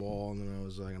played football, and then I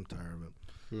was like, I'm tired of it.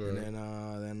 Right. And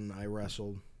then I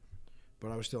wrestled,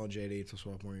 but I was still in JD till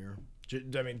sophomore year.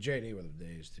 JD were the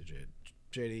days to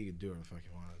JD could do whatever the fuck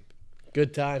he wanted.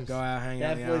 Good times. Go out, hang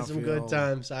out in the Definitely some good outfield.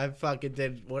 times. I fucking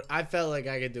did what I felt like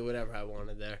I could do whatever I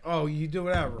wanted there. Oh, you do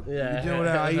whatever. Yeah. You do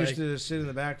whatever. I used to sit in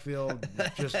the backfield,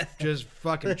 just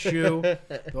fucking chew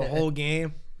the whole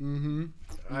game. Mm-hmm.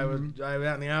 I would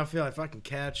out in the outfield. I fucking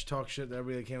catch, talk shit to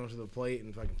everybody that came up to the plate,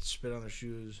 and fucking spit on their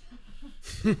shoes.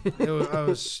 You could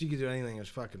do anything. It was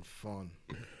fucking fun.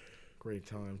 Great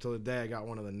time. Until the day I got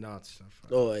one of the nuts.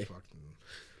 I Oy. fucking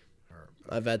hurt.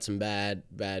 I've had some bad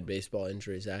baseball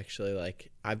injuries actually. Like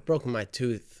I've broken my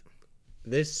tooth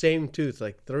this same tooth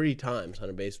like 3 times on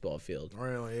a baseball field.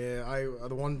 Really? Yeah.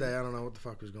 The one day I don't know what the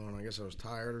fuck was going on. I guess I was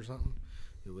tired or something.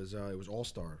 It was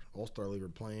All-Star League. We were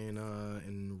playing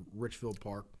in Richfield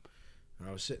Park. And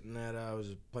I was sitting at I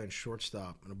was playing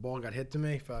shortstop, and a ball got hit to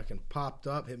me. Fucking popped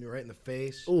up, hit me right in the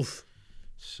face. Oof.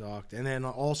 Sucked. And then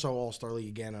also All-Star League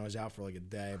again. I was out for like a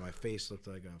day. My face looked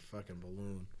like a fucking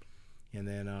balloon. And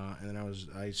then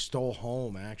I stole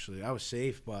home. Actually, I was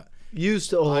safe, but You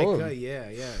stole home.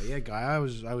 yeah, guy. I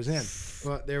was in,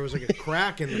 but there was like a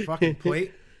crack in the fucking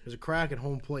plate. There's a crack at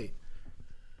home plate,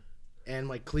 and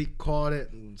my cleat caught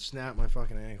it and snapped my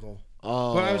fucking ankle.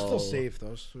 Oh. But I was still safe though.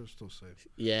 I was still safe.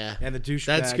 Yeah. And the douchebag.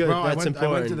 That's good. Bro, That's I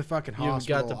important. went to the fucking You got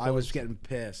hospital. the I was post. getting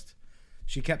pissed.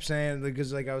 She kept saying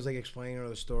because like I was like explaining her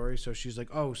the story, so she's like,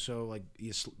 "Oh, so like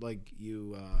you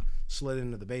slid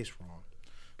into the base wrong."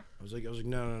 I was like,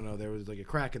 no. There was like a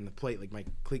crack in the plate. Like my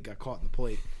cleat got caught in the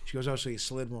plate. She goes, "Oh, so you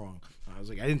slid wrong." I was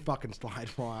like, "I didn't fucking slide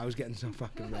wrong. I was getting so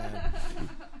fucking mad."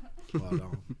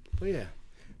 But yeah.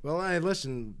 Well,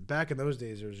 listen. Back in those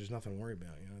days, there was just nothing to worry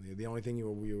about. You know, the only thing you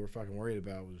were fucking worried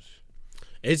about was.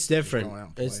 It's different. going out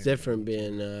and It's playing. different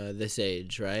being this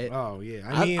age, right? Oh yeah,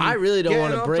 I really don't getting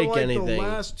wanna up break like anything. The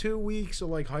last 2 weeks of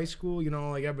like high school, you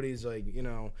know, like everybody's like, you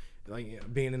know,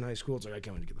 like being in high school, it's like I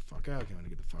can't wait to get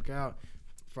the fuck out.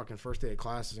 Fucking first day of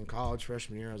classes in college,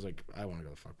 freshman year, I was like, I want to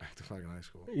go the fuck back to fucking high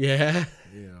school. Yeah.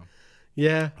 You know,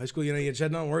 Yeah. high school, you know, you just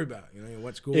had nothing to worry about. You know, you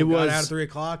went to school, It got was- out at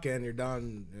 3:00 and you're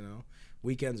done. You know,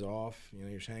 weekends off. You know,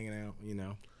 you're just hanging out. You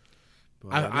know,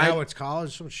 but now it's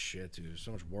college. So much shit, dude.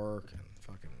 So much work and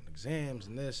fucking exams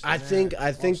and this. I and think that. I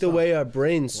A lot think of the stuff. way our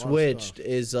brains stuff. switched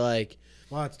is like,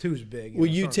 Well, it's two's big. well,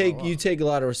 know, you it's starting to take grow you up. take a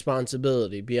lot of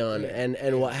responsibility beyond, Yeah.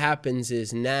 and what happens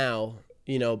is now,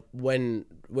 you know, when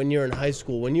you're in high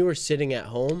school, when you were sitting at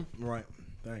home, Right.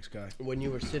 Thanks, guy.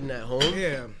 you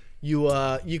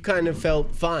Yeah. you kind of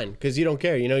felt fine because you don't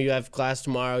care. You know, you have class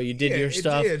tomorrow. You did your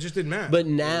stuff. Yeah, it just didn't matter. But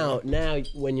now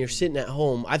when you're sitting at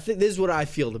home, I think this is what I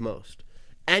feel the most.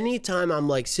 Anytime I'm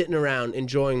like sitting around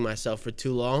enjoying myself for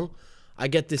too long, I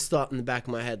get this thought in the back of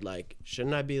my head, like,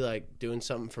 shouldn't I be like doing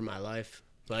something for my life?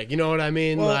 Like, you know what I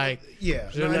mean? Well, like, yeah. No,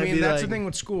 shouldn't I I mean, be that's like- the thing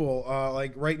with school.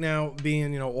 Like right now,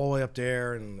 being, you know, all the way up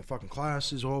there and the fucking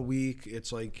classes all week,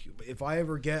 it's like if I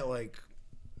ever get like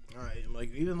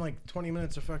even like 20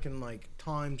 minutes of fucking like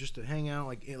time just to hang out,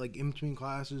 like in between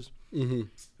classes.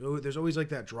 Mm-hmm. There's always like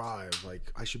that drive,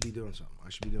 like I should be doing something. I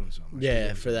should be doing something.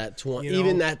 yeah, for that 20, You know?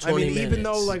 even that 20 minutes. Even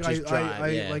though like just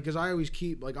drive, yeah. like, cause I always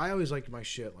keep like I always like my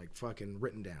shit like fucking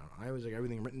written down. I always like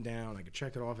everything written down. I can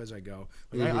check it off as I go.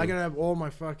 Like I gotta have all my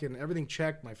fucking everything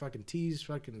checked. My fucking T's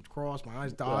fucking crossed. My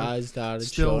I's dotted. Eyes dotted,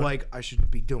 Still sure. like I should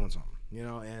be doing something, you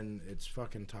know. And it's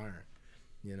fucking tiring,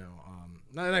 you know.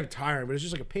 Not even tiring, but it's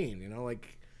just like a pain, you know.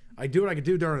 Like I do what I could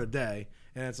do during the day.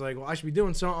 And it's like, well, I should be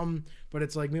doing something, but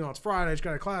it's like, meanwhile, it's Friday. I just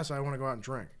got a class. I want to go out and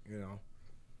drink, you know.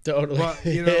 Totally. But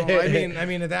you know, I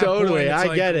mean, at that Totally, point, it's I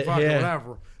like, get it, fuck yeah.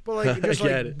 whatever. But like, just I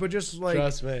get like, it. but just like,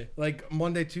 Trust me. like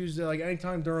Monday, Tuesday, like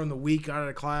anytime during the week out of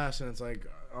the class, and it's like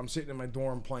I'm sitting in my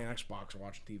dorm playing Xbox or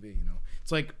watching TV. You know,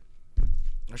 it's like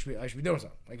I should be doing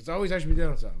something. Like it's always I should be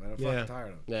doing something. And I'm Yeah. fucking tired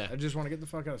of it. Yeah. I just want to get the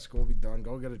fuck out of school, be done,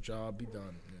 go get a job, be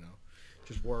done. You know,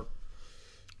 just work.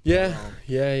 Yeah.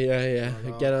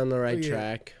 Get on the right yeah.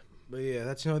 track. But yeah,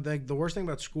 that's, you know, the worst thing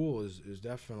about school is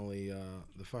definitely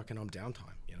the fucking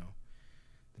downtime. You know,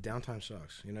 the downtime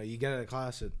sucks. You know, you get out of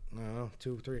class at I don't know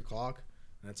 2, 3 o'clock,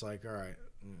 and it's like, all right,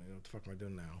 you know, what the fuck am I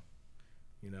doing now?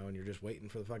 You know, and you're just waiting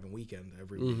for the fucking weekend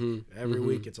every week. Every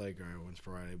week, it's like, all right, when's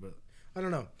Friday? But I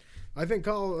don't know. I think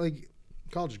college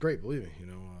is great. Believe me, you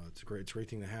know, it's a great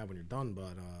thing to have when you're done.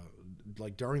 But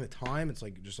like during the time, it's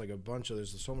like just like a bunch of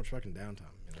there's so much fucking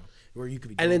downtime. You know, where you could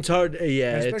be. And doing it's hard,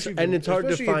 yeah. especially It's hard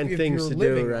to especially find if things you're to do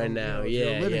living right on, now. You know, if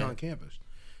Yeah, you're living yeah. on campus.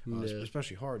 It's Yeah.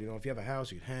 especially hard. You know, if you have a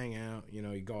house, you can hang out. You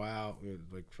know, you go out,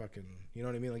 like fucking. You know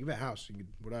what I mean? Like if you have a house, you could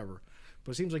whatever.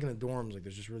 But it seems like in the dorms, like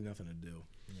there's just really nothing to do.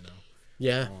 You know.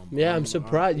 Yeah. I'm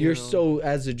surprised. you You're know. so,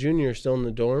 as a junior, still in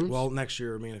the dorms? Well, next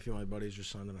year, me and a few of my buddies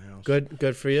just signed in the house.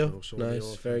 Good for you. So we'll be Nice.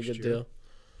 all Very next good year. deal.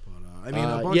 But I mean,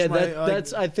 a bunch Yeah, of my,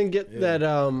 that's. I think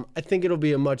I think it'll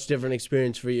be a much different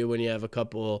experience for you when you have a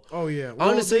couple. Oh yeah. Well,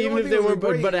 Honestly, the even only if thing they that were,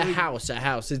 was great, but a like,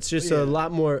 house. It's just Yeah. a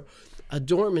lot more. A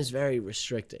dorm is very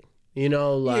restricting. You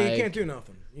know, like yeah, you can't do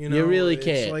nothing. You know, really it's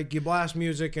can't. like you blast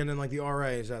music and then like the RA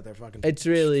is out there fucking. it's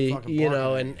really, fucking you know,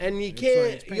 barking at and you It's like- can't.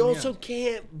 it's a pain You in the also ass.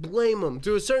 can't blame them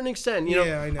to a certain extent. You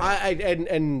Yeah, I know.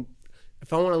 and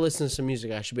if I want to listen to some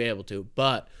music, I should be able to.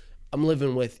 But I'm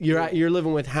living with you're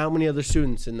living with how many other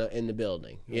students in the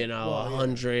building? You know, Well,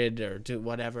 100 or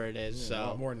whatever it is. A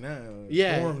lot So more than that.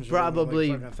 Yeah, Dorms are probably-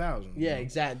 like fucking 1,000. yeah,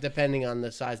 exactly. Depending on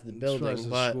the size of the building, Size of the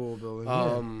but school building.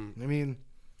 I mean,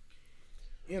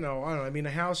 I don't know. I mean,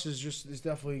 a house is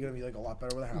definitely gonna be like a lot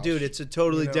better with a house. dude, it's a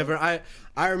totally You know, different.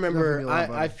 I remember definitely a lot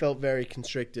I better. felt very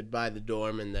constricted by the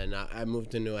dorm, and then I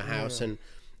moved into a house, and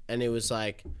it was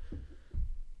like.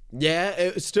 Yeah,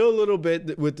 it was still a little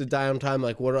bit with the downtime,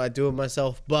 like what do I do with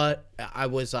myself? But I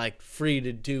was like free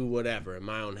to do whatever in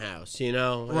my own house, you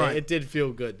know? Right. It did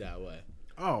feel good that way.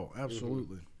 Oh,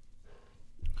 absolutely.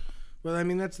 Well, I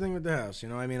mean, that's the thing with the house, you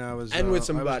know. I mean, I was And with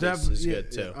some I was buddies is good,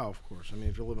 yeah. too. Oh, of course. I mean,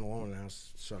 if you're living alone in a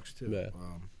house, it sucks too. Yeah.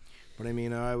 But I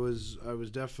mean, I was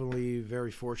definitely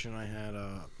very fortunate. I had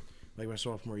like my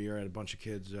sophomore year, I had a bunch of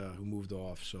kids who moved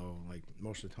off. So like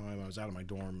most of the time, I was out of my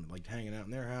dorm, like hanging out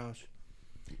in their house.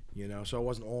 You know, so I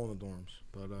wasn't all in the dorms.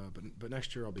 But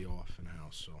next year I'll be off in the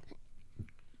house. So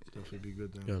definitely be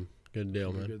good then. Good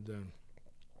deal, Be man. good then.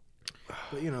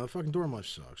 But you know, the fucking dorm life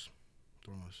sucks.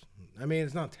 Dorm life. I mean,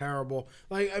 it's not terrible.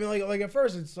 Like at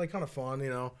first it's like kind of fun, you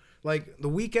know. Like the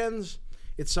weekends,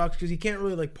 it sucks because you can't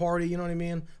really like party. You know what I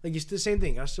mean? Like it's the same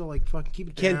thing. I still like fucking keep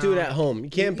it. Can't do it down. at home. You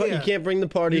can't Yeah. you can't bring the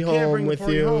party You can't home bring the with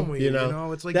party you. home with You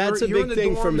know, It's like that's you're a in big the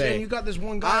thing for dorms me. And you got this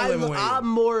one guy living with you. I'm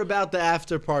more about the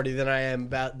after party than I am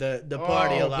about the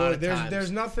party a lot but of there's, times.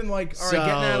 There's nothing like, all right,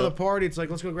 getting out of So- the party, it's like,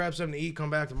 let's go grab something to eat, come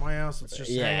back to my house, let's just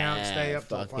hang out and stay up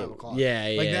till fucking- 5 o'clock. yeah,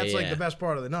 Like, yeah, that's like yeah. the best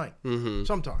part of the night. Mhm.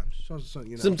 Sometimes. So,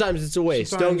 you know. Sometimes it's a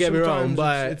waste. Sometimes- Don't get me wrong, sometimes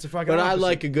but it's a fucking but I opposite,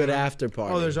 like a good you know? after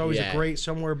party. Oh, there's always Yeah. a great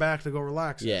somewhere back to go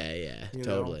relax. at. Yeah, you know?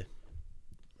 totally.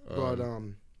 But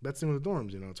that's the thing with the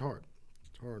dorms, you know, it's hard.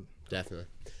 It's hard.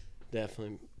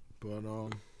 Definitely. But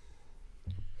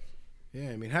yeah,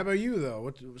 I mean, how about you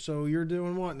though? So you're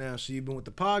doing what now? So you've been with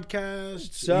the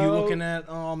podcast. So- are you looking at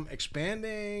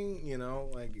expanding? You know,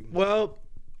 like Well,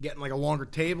 getting like a longer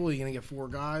table. You're gonna get 4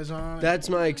 guys on it. that's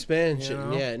my expansion. You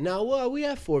know? Yeah. No, well, we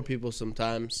have 4 people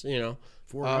sometimes. You know.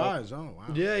 4 guys. Oh wow.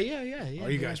 Yeah. Oh,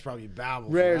 you guys probably babble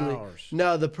Rarely. for hours.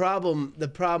 No, the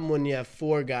problem when you have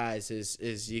 4 guys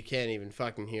is you can't even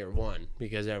fucking hear one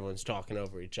because everyone's talking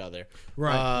over each other.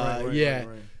 Right. Yeah.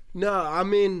 Right. No, I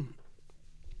mean,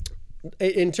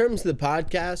 in terms of the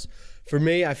podcast, for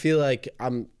me, I feel like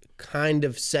I'm kind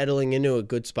of settling into a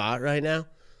good spot right now.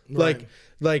 Right.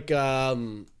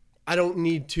 I don't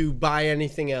need to buy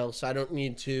anything else. I don't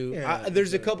need to. Yeah,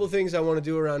 There's a couple things I want to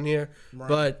do around here, Right.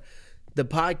 but the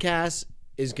podcast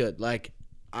is good. Like,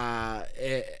 not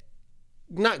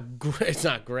great. It's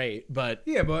not great, but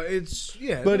Yeah, but it's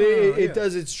but no, it yeah.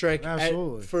 does its trick.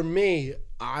 Absolutely. And for me,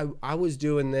 I was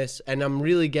doing this, and I'm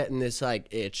really getting this like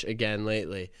itch again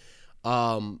lately.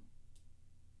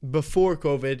 Before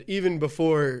COVID, even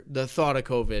before the thought of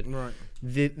COVID, Right.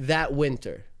 that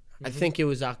winter, I think it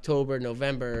was October,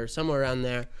 November, or somewhere around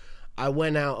there, I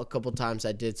went out a couple times.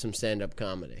 I did some stand-up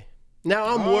comedy.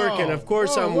 Now I'm working, of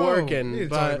course I'm working. You didn't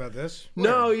but tell me about this.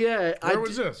 no, Where? yeah, Where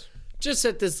was this? just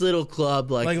at this little club,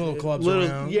 like little clubs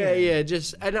around? Yeah, Yeah. yeah.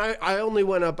 Just and I only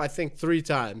went up I think 3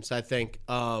 times. I think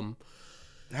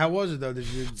How was it though? Did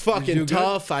you fucking did you do good?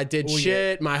 tough. I did Oh, yeah.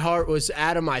 shit. My heart was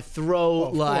out of my throat.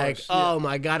 Of Like, course, yeah. oh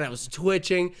my god, I was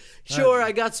twitching. Sure,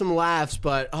 I got some laughs,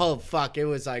 but oh fuck, it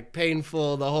was like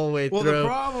painful the whole way Well, through. the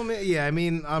problem, I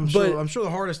mean, I'm But- sure the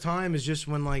hardest time is just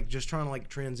when like just trying to like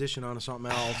transition onto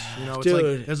something else. You know, it's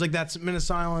Dude. like there's like that minute of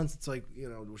silence. It's like, you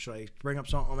know, should I bring up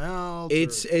something else?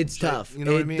 It's or should I- tough. you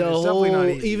know what I mean? The It's definitely whole, not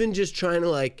easy. even just trying to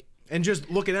like and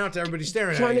just looking out to everybody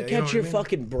staring trying at to you. You know catch what your I mean?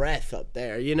 fucking breath up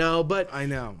there, you know. But I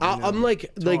know. I'm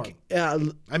like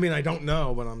I mean, I don't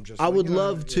know, but I'm just. I like, would you know,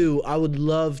 love to. I would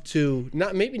love to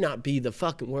not be the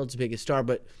fucking world's biggest star,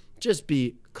 but just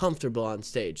be comfortable on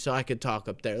stage so I could talk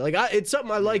up there. Like it's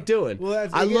something I like doing. Well,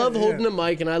 that's- I yeah, love yeah. holding a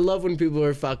mic, and I love when people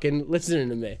are fucking listening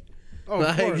to me. Oh, of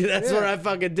Like course, that's yeah. what I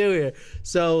fucking do here.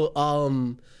 So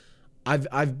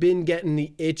I've been getting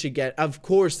the itch again. Of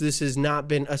course, this has not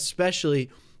been, especially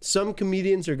some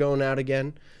comedians are going out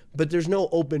again, but there's no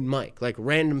open mic, like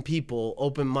random people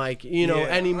open mic, you know, Yeah,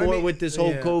 anymore I mean, with this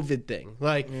whole yeah. COVID thing.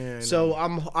 Like, Yeah, I so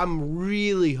I'm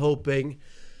really hoping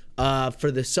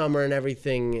for the summer and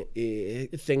everything,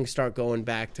 things start going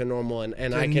back to normal, and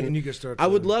I And can. and you can start I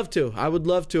would to- love to. I would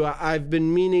love to. I've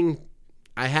been meaning.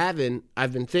 I haven't.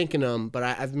 I've been thinking them, but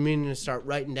I've been meaning to start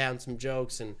writing down some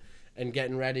jokes and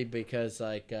getting ready because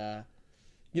like.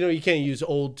 You know, you can't use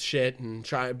old shit and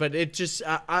try, but it just,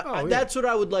 yeah. that's what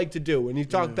I would like to do. When you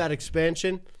talk about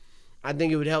expansion, I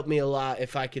think it would help me a lot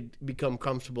if I could become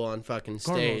comfortable on fucking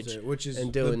stage, which is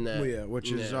and doing that. Well, yeah,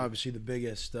 which is Yeah. obviously the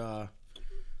biggest.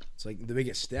 It's like the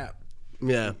biggest step.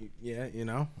 Yeah. Yeah, you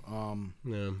know.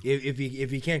 Yeah.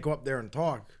 If you can't go up there and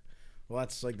talk, well,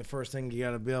 that's like the first thing you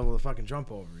got to be able to fucking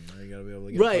jump over. You know, you got to be able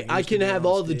to get Right. fucking I used to can being have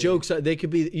on all the stage. jokes. They could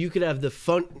be. You could have the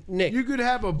fun. Nick. You could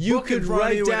have a You book could in front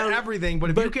write of you down- and everything, but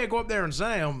if but- you can't go up there and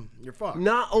say them, you're fucked.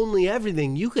 Not only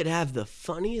everything, you could have the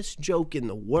funniest joke in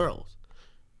the world.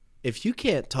 If you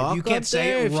can't talk, you can't up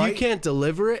say there, it if right- you can't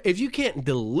deliver it, if you can't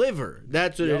deliver,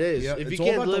 that's what it is. Yep. If It's you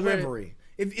all can't about deliver, delivery.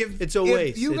 If it's a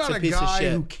waste. If you It's got a a piece of guy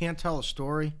shit. who can't tell a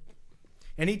story,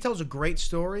 and he tells a great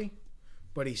story,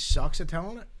 but he sucks at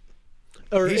telling it.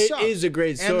 or He it sucks. is a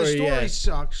great story. And the story yeah.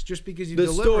 sucks just because you The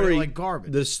deliver story, it like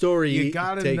garbage. the story, you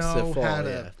gotta takes know the fall. how yeah.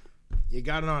 to. You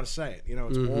gotta know how to say it. You know,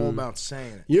 it's all about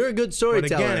saying it. You're a good But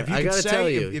storyteller. again, if you I could gotta say, tell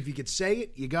you. if you could say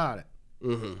it, you got it.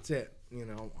 That's it. You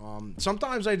know,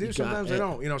 sometimes I do, sometimes I it.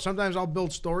 don't. You know, sometimes I'll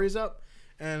build stories up,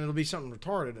 and it'll be something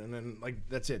retarded, and then like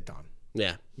that's it, done.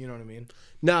 yeah. You know what I mean?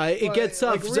 No, it But, gets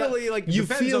like, tough. really, like, you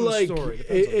depends feel on the like story,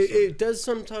 depends on the story. it does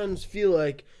sometimes feel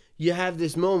like you have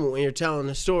this moment when you're telling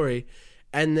a story,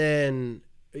 and then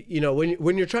you know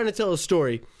when you're trying to tell a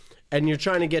story, and you're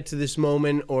trying to get to this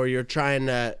moment, or you're trying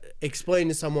to explain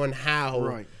to someone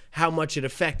Right. how much it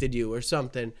affected you or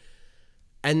something.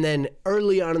 And then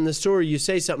early on in the story, you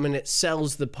say something and it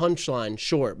sells the punchline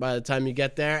short by the time you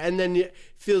get there. And then it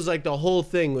feels like the whole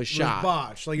thing was It shot. was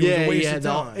botched. Like it was a waste of the-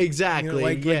 time. exactly. You know,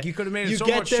 like yeah. you could have made it you so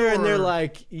get much there and they're shorter.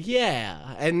 like,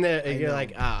 yeah. And you're know.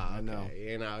 like, I know.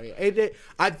 okay. You know,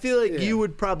 I feel like you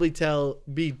would probably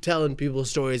be telling people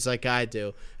stories like I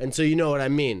do. And so you know what I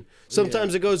mean.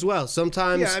 Sometimes it goes well.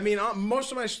 Sometimes. Yeah, I mean,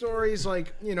 most of my stories,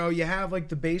 like, you know, you have like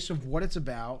the base of what it's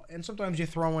about, and sometimes you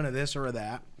throw in a this or a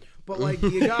that. But like,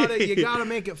 you gotta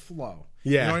make it flow.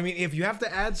 Yeah. You know what I mean? If you have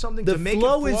to add something the to make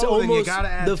flow it is flow, then you almost gotta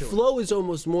add the to flow is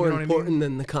almost more You know what I mean? important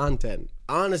than the content.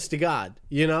 Honest to God,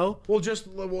 you know. Well,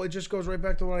 it just goes right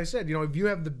back to what I said. You know, if you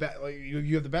have the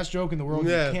you have the best joke in the world, and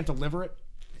Yeah. you can't deliver it.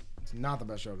 It's not the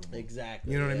best joke in the world.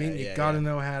 Exactly. You know what I Yeah, mean? You yeah, got to yeah.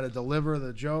 know how to deliver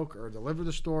the joke or deliver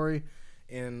the story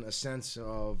in a sense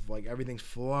of like everything's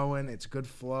flowing. It's good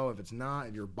flow. If it's not,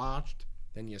 if you're botched,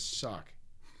 then you suck.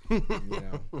 You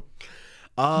know.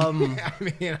 I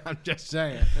mean, I'm just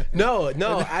saying. No,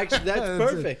 actually, that's it.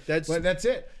 perfect. But that's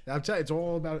it. I'm telling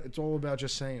you, it's all about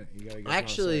just saying it. You gotta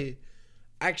get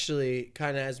actually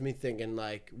kind of has me thinking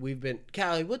like we've been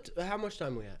Callie. How much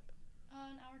time we at? An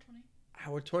hour 20.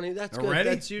 Hour 20. That's Already?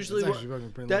 good. That's usually That's actually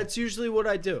fucking pretty that's usually what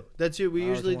I do. That's what we Hour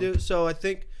usually 20. do. So I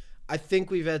think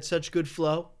we've had such good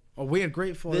flow. Oh, we had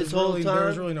great flow. This There was whole really, time, there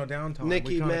was really no downtime.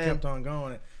 Nikki, we kind of man. kept on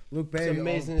going. Luke Baby, It's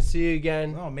amazing to see you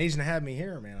again. Oh, amazing to have me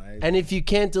here, man. And if you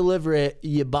can't deliver it,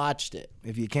 you botched it.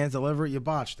 If you can't deliver it, you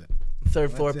botched it.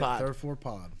 Third floor That's it. pod. Third floor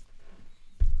pod.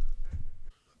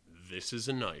 This is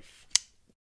a knife.